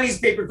this Chinese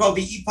paper called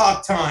the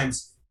Epoch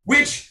Times,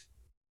 which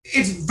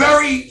it's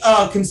very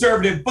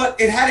conservative,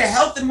 but it had a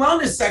health and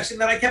wellness section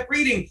that I kept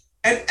reading.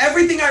 And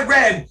everything I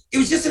read, it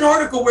was just an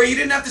article where you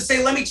didn't have to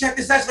say, let me check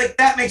this out.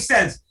 That makes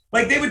sense.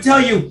 They would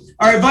tell you,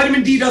 all right,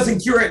 vitamin D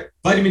doesn't cure it.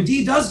 Vitamin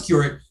D does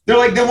cure it. They're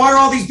like, then why are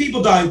all these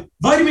people dying?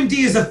 Vitamin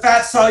D is a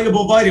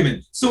fat-soluble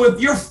vitamin. So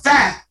if you're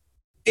fat,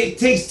 it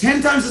takes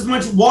 10 times as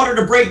much water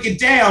to break it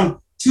down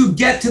to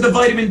get to the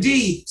vitamin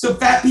D, so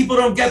fat people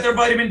don't get their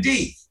vitamin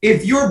D.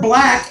 If you're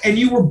black and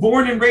you were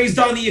born and raised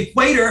on the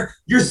equator,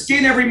 your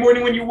skin every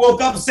morning when you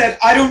woke up said,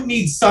 I don't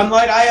need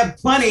sunlight, I have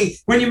plenty.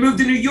 When you move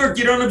to New York,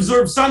 you don't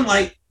absorb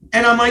sunlight.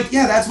 And I'm like,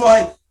 yeah, that's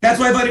why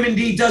vitamin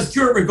D does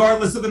cure it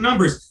regardless of the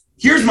numbers.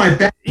 Here's my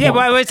best one.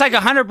 But it's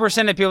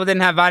 100% of people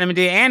didn't have vitamin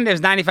D, and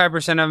there's 95%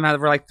 of them that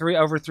were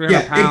over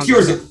 300 pounds. Yeah, it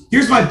cures it.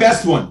 Here's my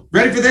best one.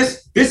 Ready for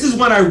this? This is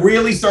when I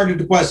really started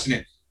to question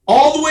it.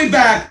 All the way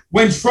back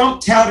when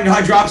Trump touted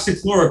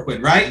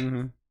hydroxychloroquine, right?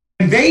 Mm-hmm.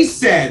 And they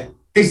said,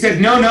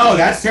 no,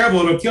 that's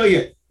terrible. It'll kill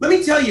you. Let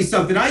me tell you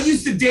something. I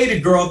used to date a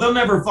girl. They'll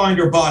never find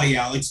her body,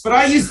 Alex, but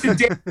I used to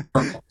date a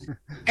girl.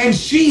 And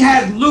she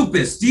had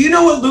lupus. Do you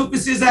know what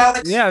lupus is,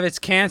 Alex? Yeah, it's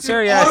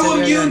cancer. It's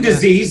autoimmune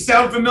disease.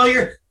 Sound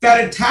familiar?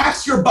 That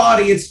attacks your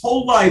body its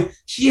whole life.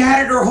 She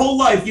had it her whole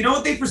life. You know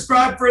what they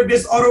prescribed for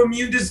this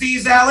autoimmune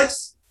disease,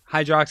 Alex?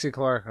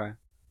 Hydroxychloroquine.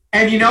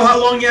 And you know how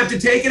long you have to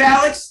take it,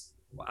 Alex?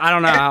 I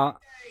don't know.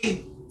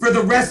 For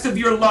the rest of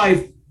your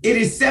life. It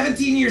is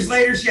 17 years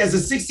later. She has a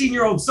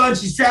 16-year-old son.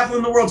 She's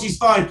traveling the world. She's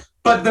fine.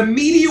 But the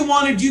media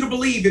wanted you to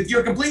believe if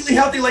you're completely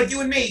healthy like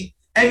you and me,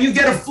 and you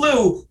get a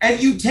flu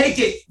and you take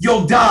it,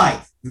 you'll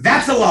die.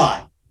 That's a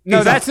lie.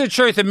 No, that's the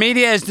truth. The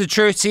media is the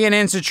truth.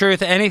 CNN's the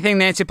truth. Anything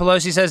Nancy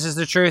Pelosi says is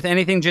the truth.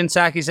 Anything Jen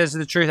Psaki says is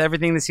the truth.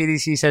 Everything the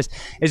CDC says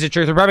is the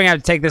truth. We're probably going to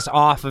have to take this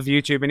off of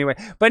YouTube anyway.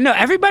 But no,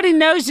 everybody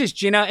knows this,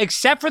 Geno,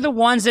 except for the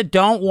ones that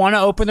don't want to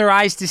open their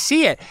eyes to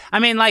see it. I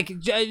mean,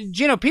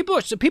 Geno, people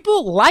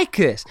like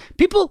this.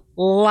 People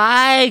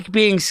like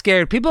being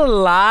scared. People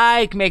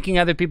like making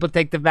other people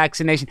take the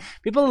vaccination.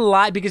 People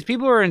like, because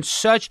people are in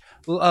such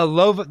a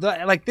low,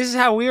 this is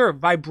how we are,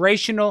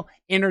 vibrational,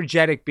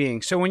 energetic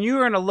beings. So when you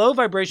are in a low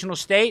vibrational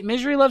state,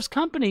 misery loves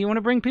company. You want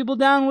to bring people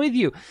down with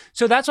you.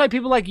 So that's why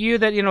people like you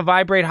that,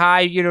 vibrate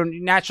high,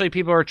 naturally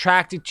people are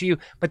attracted to you,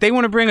 but they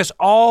want to bring us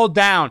all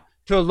down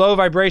to a low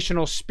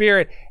vibrational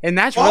spirit. And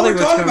that's really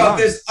what's going on. We're talking about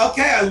this.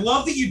 Okay, I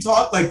love that you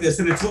talk like this,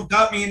 and it's what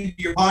got me into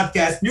your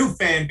podcast. New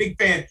fan,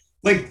 big fan.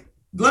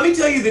 Let me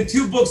tell you the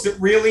two books that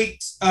really,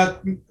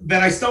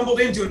 that I stumbled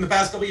into in the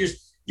past couple of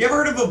years. You ever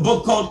heard of a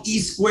book called E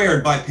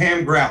Squared by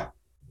Pam Grout?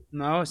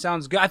 No,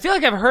 sounds good. I feel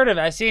like I've heard of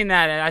it. I've seen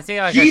that. I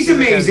think she's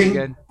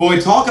amazing. Boy,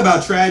 talk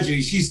about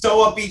tragedy. She's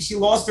so upbeat. She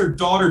lost her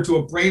daughter to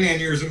a brain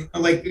aneurysm.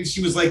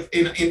 She was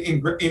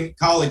in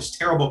college,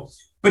 terrible.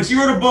 But she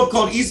wrote a book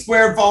called E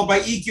Squared, followed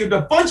by EQ,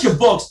 a bunch of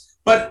books.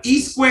 But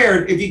E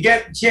Squared, if you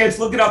get a chance,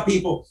 look it up,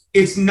 people.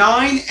 It's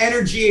 9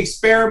 energy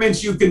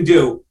experiments you can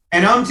do.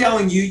 And I'm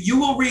telling you, you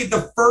will read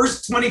the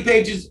first 20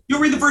 pages.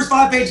 You'll read the first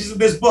 5 pages of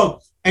this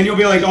book, and you'll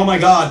be like, oh my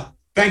God,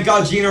 thank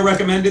God Geno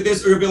recommended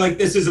this. Or you'll be like,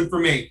 this isn't for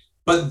me.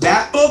 But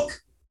that book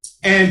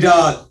and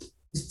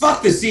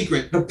fuck The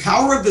Secret, The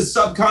Power of the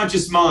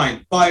Subconscious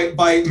Mind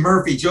by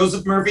Murphy,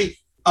 Joseph Murphy.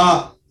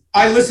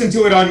 I listened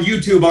to it on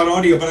YouTube on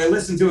audio, but I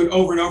listened to it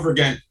over and over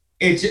again.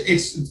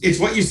 It's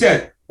what you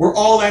said. We're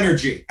all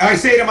energy. And I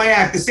say to my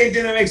act, the same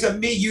thing that makes up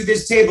me, you,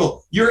 this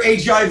table. Your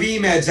HIV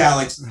meds,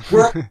 Alex.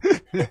 We're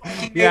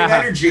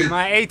energy.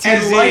 My ATZ.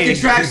 And like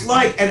attracts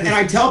like. And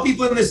I tell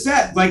people in the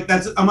set,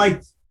 I'm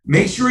like,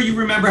 make sure you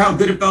remember how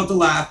good it felt to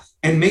laugh.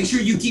 And make sure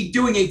you keep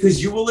doing it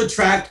because you will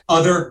attract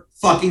other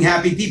fucking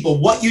happy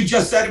people. What you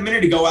just said a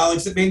minute ago,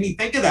 Alex, it made me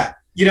think of that.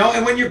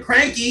 And when you're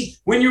cranky,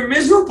 when you're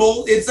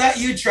miserable, it's that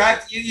you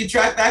attract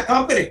that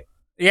company.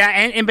 Yeah,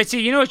 and but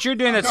see, you know what you're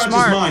doing that's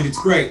Unconscious smart. mind, it's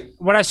great.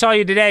 What I saw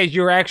you today is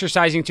you were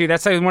exercising too.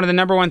 That's like one of the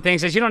number one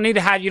things is you don't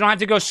have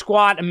to go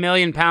squat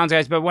 1,000,000 pounds,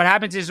 guys. But what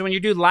happens is when you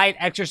do light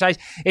exercise,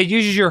 it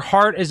uses your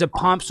heart as a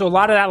pump. So a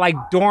lot of that like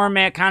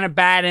dormant, kind of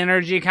bad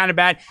energy, kind of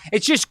bad.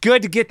 It's just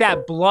good to get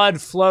that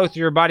blood flow through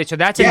your body. So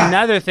that's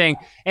another thing.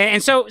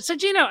 And so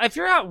Geno, if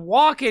you're out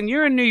walking,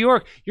 you're in New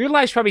York, your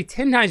life's probably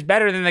 10 times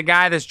better than the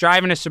guy that's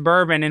driving a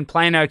Suburban in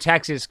Plano,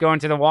 Texas, going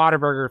to the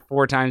Whataburger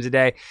 4 times a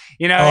day.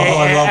 You know,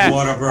 I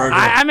love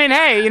Whataburger. I mean,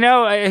 hey, you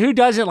know, who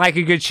doesn't like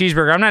a good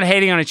cheeseburger? I'm not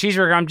hating on a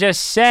cheeseburger. I'm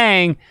just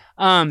saying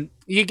to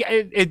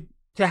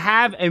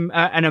have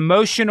an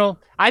emotional,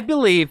 I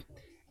believe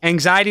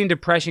anxiety and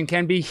depression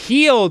can be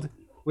healed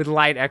with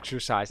light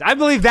exercise. I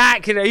believe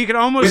that you can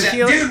almost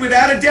heal it. Dude,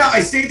 without a doubt.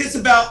 I say this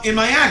about in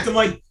my act. I'm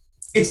like,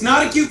 it's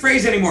not a cute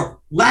phrase anymore.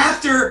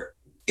 Laughter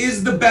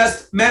is the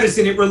best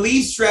medicine. It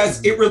relieves stress.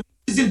 It releases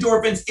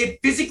endorphins. It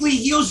physically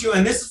heals you.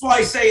 And this is why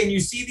I say, and you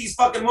see these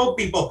fucking woke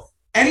people,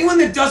 anyone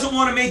that doesn't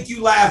want to make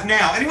you laugh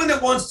now, anyone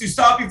that wants to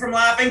stop you from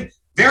laughing,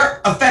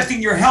 they're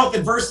affecting your health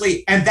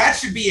adversely, and that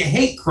should be a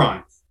hate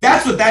crime.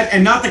 That's what that,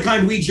 and not the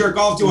kind we jerk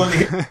off to on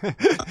the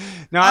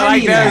No, I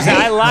like those.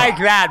 I like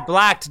that.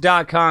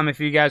 Blacked.com if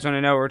you guys want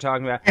to know what we're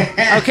talking about.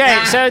 Okay,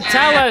 so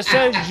tell us,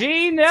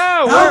 Geno.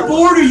 How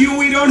bored are you when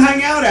we don't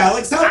hang out,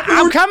 Alex?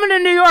 I'm coming to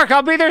New York.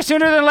 I'll be there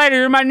sooner than later.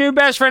 You're my new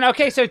best friend.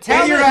 Okay, so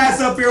tell me. Get your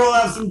ass up here. We'll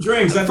have some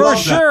drinks. For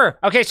sure.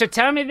 Okay, so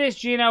tell me this,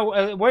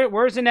 Geno.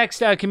 Where's the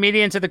next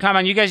comedians at the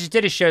Comic-Con? You guys just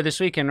did a show this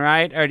weekend,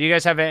 right? Or do you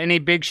guys have any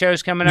big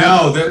shows coming up?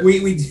 No, that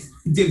we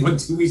did one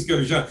 2 weeks ago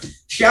to show.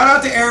 Shout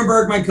out to Aaron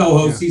Berg, my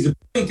co-host. He's a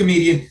brilliant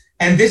comedian,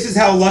 and this is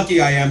how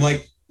lucky I am.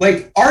 Like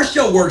our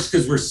show works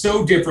because we're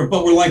so different,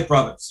 but we're like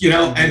brothers, you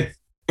know. And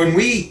when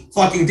we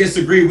fucking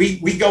disagree,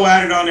 we go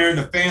at it on there, and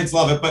the fans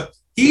love it. But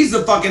he's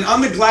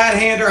I'm the glad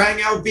hander,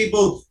 hang out with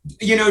people,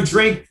 you know,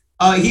 drink.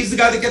 He's the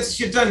guy that gets the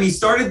shit done. And he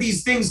started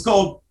these things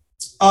called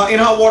In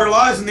Hot Water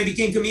Lives, and they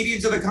became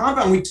comedians of the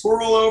compound. We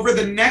tour all over.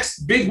 The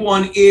next big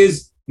one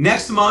is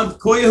next month,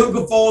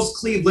 Cuyahoga Falls,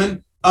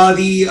 Cleveland. I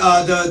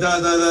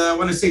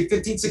want to say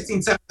 15,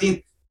 16,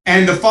 17.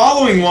 And the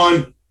following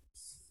one,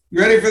 you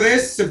ready for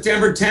this?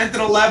 September 10th and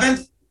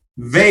 11th,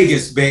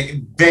 Vegas.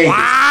 Wow,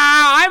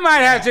 I might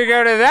have to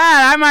go to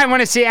that.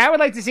 I would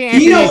like to see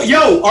Anthony.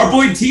 Our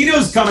boy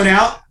Tino's coming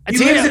out.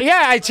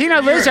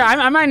 Tino lives there.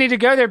 I might need to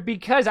go there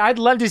because I'd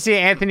love to see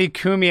Anthony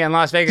Cumia in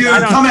Las Vegas. Dude,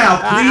 come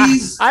out,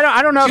 please.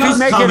 I don't know if he'd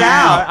make it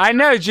out. I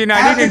know, Geno.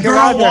 Have the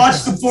girl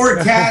watch the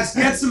 4 Cats.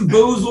 Get some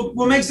booze.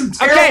 We'll make some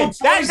terrible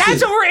choices.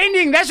 That's what we're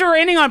ending. That's what we're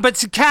ending on.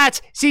 But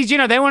cats, see,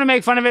 Geno, they want to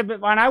make fun of it.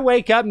 But when I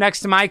wake up next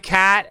to my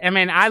cat, I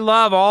mean, I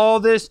love all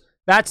this.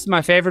 That's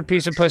my favorite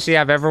piece of pussy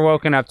I've ever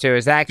woken up to.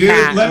 Is that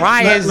cat?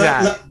 Why is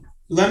that?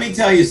 Let me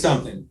tell you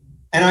something.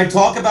 And I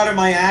talk about in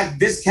my act.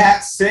 This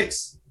cat's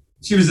 6.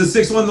 She was the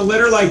 6th one in the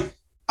litter. Like,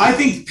 I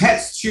think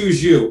pets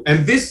choose you.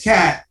 And this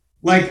cat,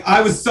 like, I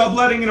was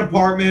subletting an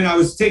apartment. I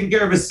was taking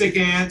care of a sick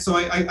aunt, so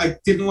I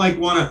didn't, like,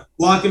 want to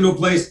lock into a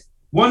place.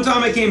 One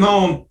time I came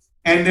home,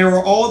 and there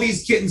were all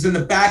these kittens in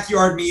the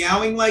backyard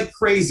meowing like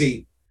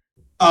crazy.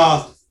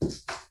 And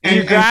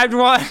you grabbed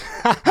one?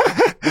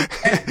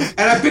 and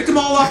I picked them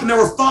all up, and there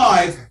were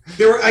 5.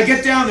 I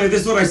get down there.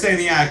 This is what I say in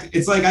the act.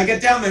 It's like I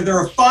get down there. There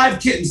are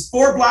 5 kittens,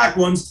 4 black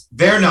ones.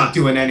 They're not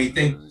doing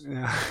anything.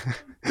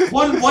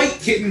 1 white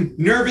kitten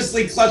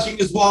nervously clutching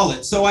his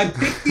wallet. So I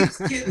picked these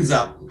kittens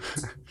up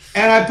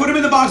and I put them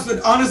in the box.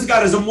 But honest to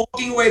God, as I'm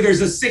walking away,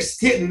 there's a 6th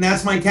kitten.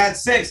 That's my cat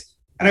 6.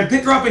 And I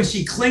pick her up and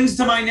she clings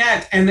to my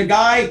neck. And the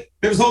guy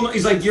that was holding,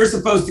 he's like, "You're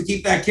supposed to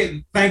keep that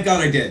kitten." Thank God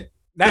I did.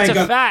 That's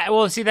a fact.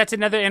 Well, see, that's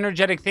another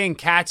energetic thing.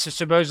 Cats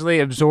supposedly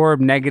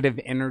absorb negative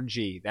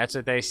energy. That's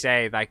what they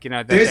say. Like, you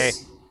know,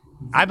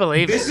 I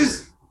believe this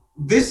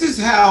is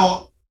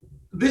how.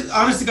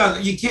 Honest to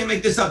God, you can't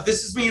make this up.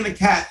 This is me and the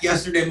cat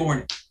yesterday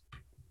morning.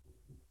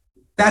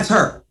 That's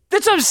her.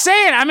 That's what I'm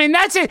saying. I mean,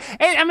 that's it.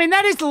 I mean,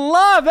 that is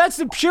love. That's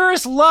the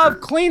purest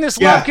love,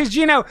 cleanest love. Because,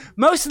 you know,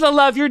 most of the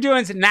love you're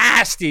doing is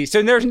nasty.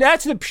 So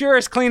that's the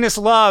purest, cleanest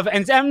love.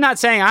 And I'm not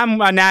saying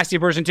I'm a nasty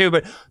person too,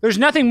 but there's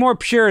nothing more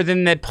pure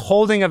than the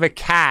holding of a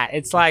cat.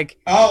 It's like.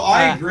 Oh,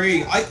 I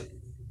agree. I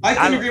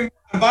couldn't agree more.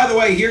 And by the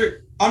way,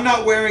 here, I'm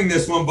not wearing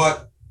this one,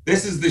 but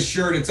this is the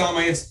shirt. It's on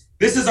my.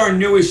 This is our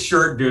newest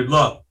shirt, dude.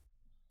 Look.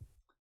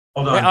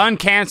 Hold on.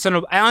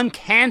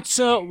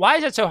 Uncancel. Why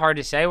is that so hard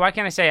to say? Why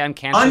can't I say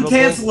uncancelable?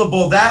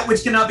 Uncancelable. That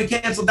which cannot be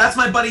canceled. That's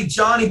my buddy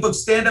John. He booked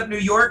Stand Up New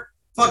York.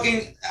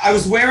 I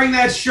was wearing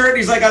that shirt.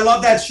 He's like, "I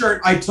love that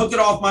shirt." I took it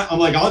off I'm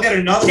like, "I'll get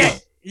another one."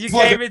 You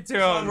gave it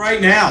to him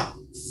right now.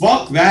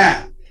 Fuck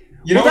that.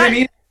 You know what I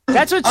mean?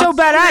 That's what's so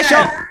badass.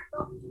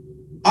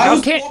 I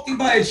was walking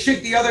by a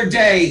chick the other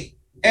day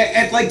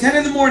at like 10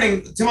 in the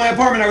morning to my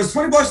apartment. I was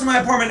 20 blocks from my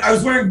apartment. I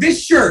was wearing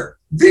this shirt.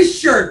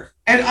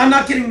 And I'm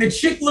not kidding. The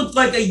chick looked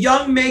like a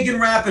young Megan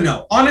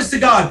Rapinoe. Honest to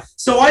God.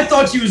 So I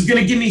thought she was going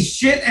to give me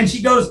shit. And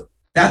she goes,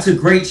 "That's a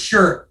great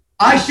shirt."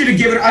 I should have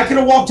given her. I could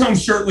have walked home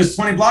shirtless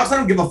 20 blocks. I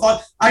don't give a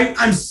fuck.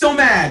 I'm so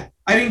mad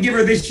I didn't give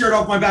her this shirt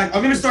off my back.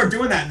 I'm going to start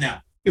doing that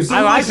now.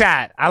 I like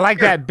that. I like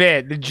that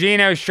bit, the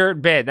Geno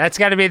shirt bit. That's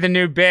got to be the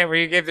new bit where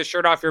you give the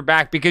shirt off your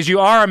back because you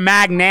are a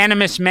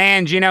magnanimous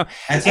man, Geno.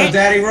 That's how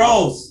Daddy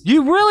rolls.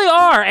 You really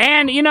are.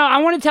 And,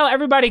 I want to tell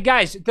everybody,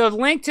 guys, the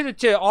link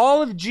to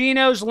all of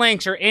Geno's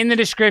links are in the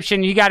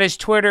description. You got his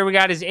Twitter. We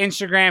got his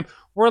Instagram.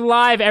 We're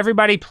live,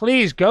 everybody.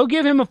 Please go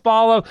give him a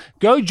follow.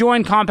 Go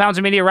join Compounds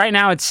Media. Right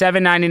now it's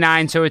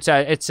 $7.99, so it's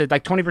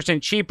like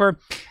 20% cheaper.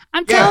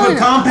 I'm telling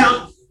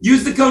you.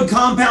 Use the code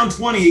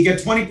COMPOUND20. You get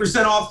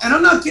 20% off. And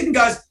I'm not kidding,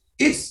 guys.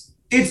 It's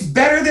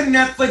better than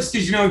Netflix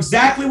because you know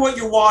exactly what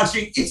you're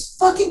watching. It's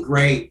fucking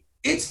great.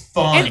 It's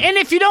fun. And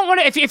if you don't want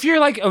to, if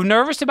you're like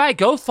nervous to buy it,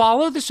 go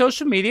follow the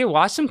social media,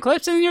 watch some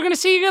clips, and you're going to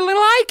see you're going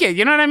to like it.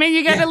 You know what I mean?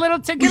 You get a little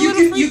ticket.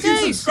 Well, you can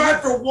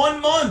subscribe for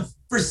 1 month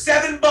for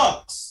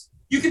 $7.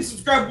 You can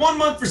subscribe 1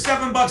 month for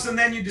 $7 and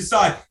then you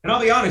decide. And I'll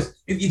be honest,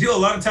 if you do, a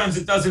lot of times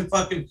it doesn't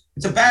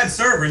it's a bad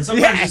server. And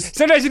sometimes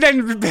it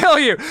doesn't bill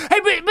you.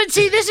 Hey, but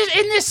see, isn't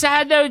this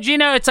sad though,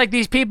 Geno? It's like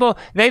these people,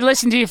 they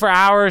listen to you for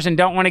hours and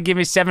don't want to give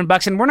you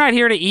 $7. And we're not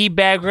here to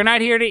e-bag. We're not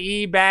here to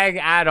e-bag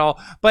at all.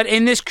 But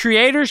in this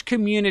creators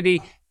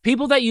community,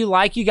 people that you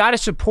like, you got to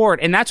support.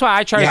 And that's why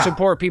I try to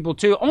support people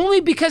too. Only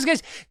because,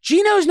 guys,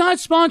 Geno's not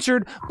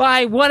sponsored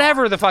by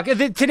whatever the fuck.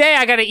 Today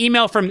I got an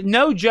email from,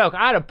 no joke,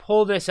 I had to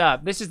pull this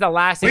up. This is the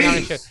last thing I'm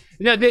going to show.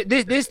 No,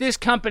 this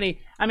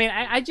company, I mean,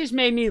 I just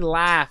made me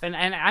laugh. And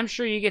I'm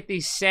sure you get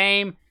these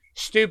same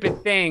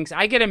stupid things.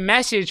 I get a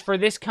message for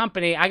this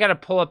company. I got to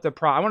pull up the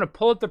product. I want to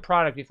pull up the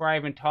product before I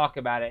even talk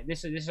about it.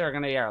 This is going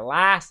to be our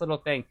last little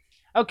thing.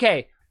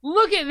 Okay,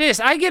 look at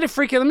this. I get a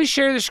freaking, let me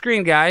share the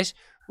screen, guys,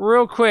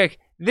 real quick.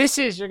 This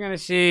is, you're going to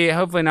see,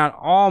 hopefully not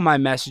all my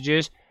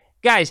messages.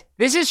 Guys,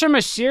 this is from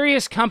a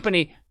serious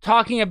company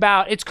talking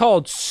about, it's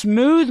called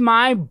Smooth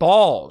My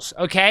Balls,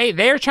 okay?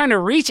 They're trying to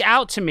reach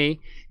out to me,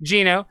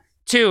 Geno,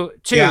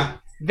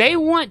 they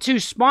want to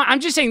I'm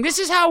just saying, this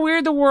is how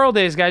weird the world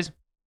is, guys.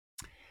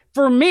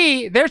 For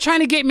me, they're trying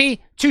to get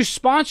me to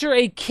sponsor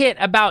a kit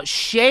about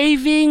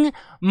shaving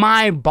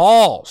my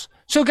balls.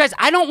 So, guys,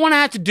 I don't want to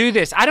have to do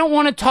this. I don't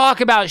want to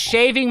talk about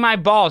shaving my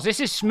balls.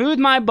 This is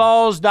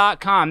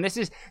smoothmyballs.com.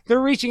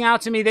 They're reaching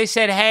out to me. They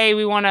said, hey,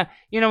 we want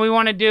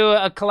to do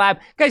a collab.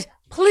 Guys,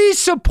 please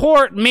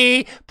support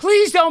me.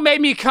 Please don't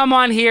make me come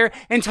on here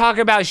and talk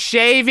about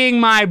shaving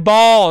my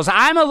balls.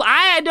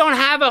 I don't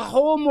have a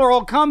whole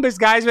moral compass,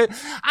 guys, but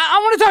I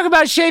want to talk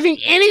about shaving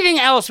anything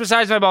else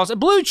besides my balls.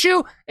 Blue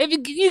Chew, if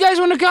you guys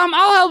want to come,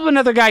 I'll help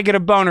another guy get a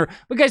boner.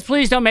 But guys,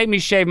 please don't make me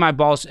shave my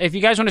balls. If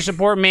you guys want to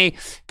support me,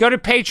 go to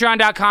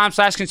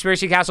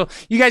patreon.com/conspiracycastle.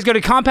 You guys go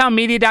to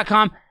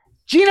compoundmedia.com.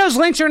 Geno's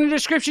links are in the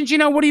description.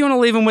 Geno, what do you want to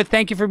leave him with?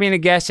 Thank you for being a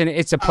guest, and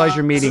it's a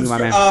pleasure meeting you, my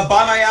man.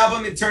 Buy my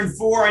album. It turned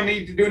 4. I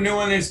need to do a new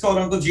one. It's called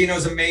Uncle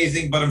Geno's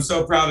Amazing, but I'm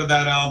so proud of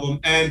that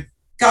album. And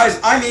guys,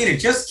 I mean it.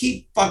 Just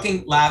keep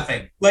fucking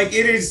laughing. Like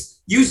it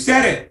is, you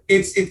said it.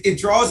 It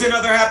draws in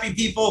other happy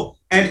people,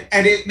 and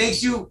it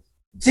makes you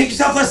take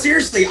yourself less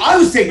seriously. I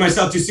was taking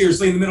myself too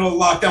seriously in the middle of the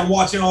lockdown,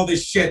 watching all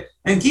this shit.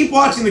 And keep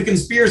watching the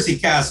Conspiracy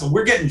Castle.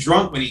 We're getting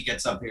drunk when he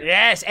gets up here.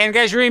 Yes, and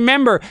guys,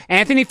 remember,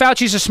 Anthony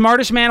Fauci's the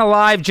smartest man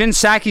alive. Jen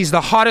Psaki's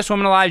the hottest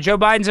woman alive. Joe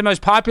Biden's the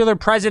most popular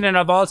president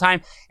of all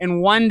time.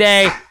 And one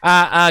day,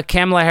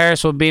 Kamala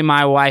Harris will be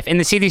my wife. And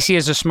the CDC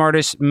is the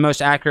smartest,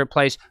 most accurate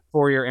place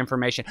for your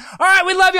information. All right, we love you.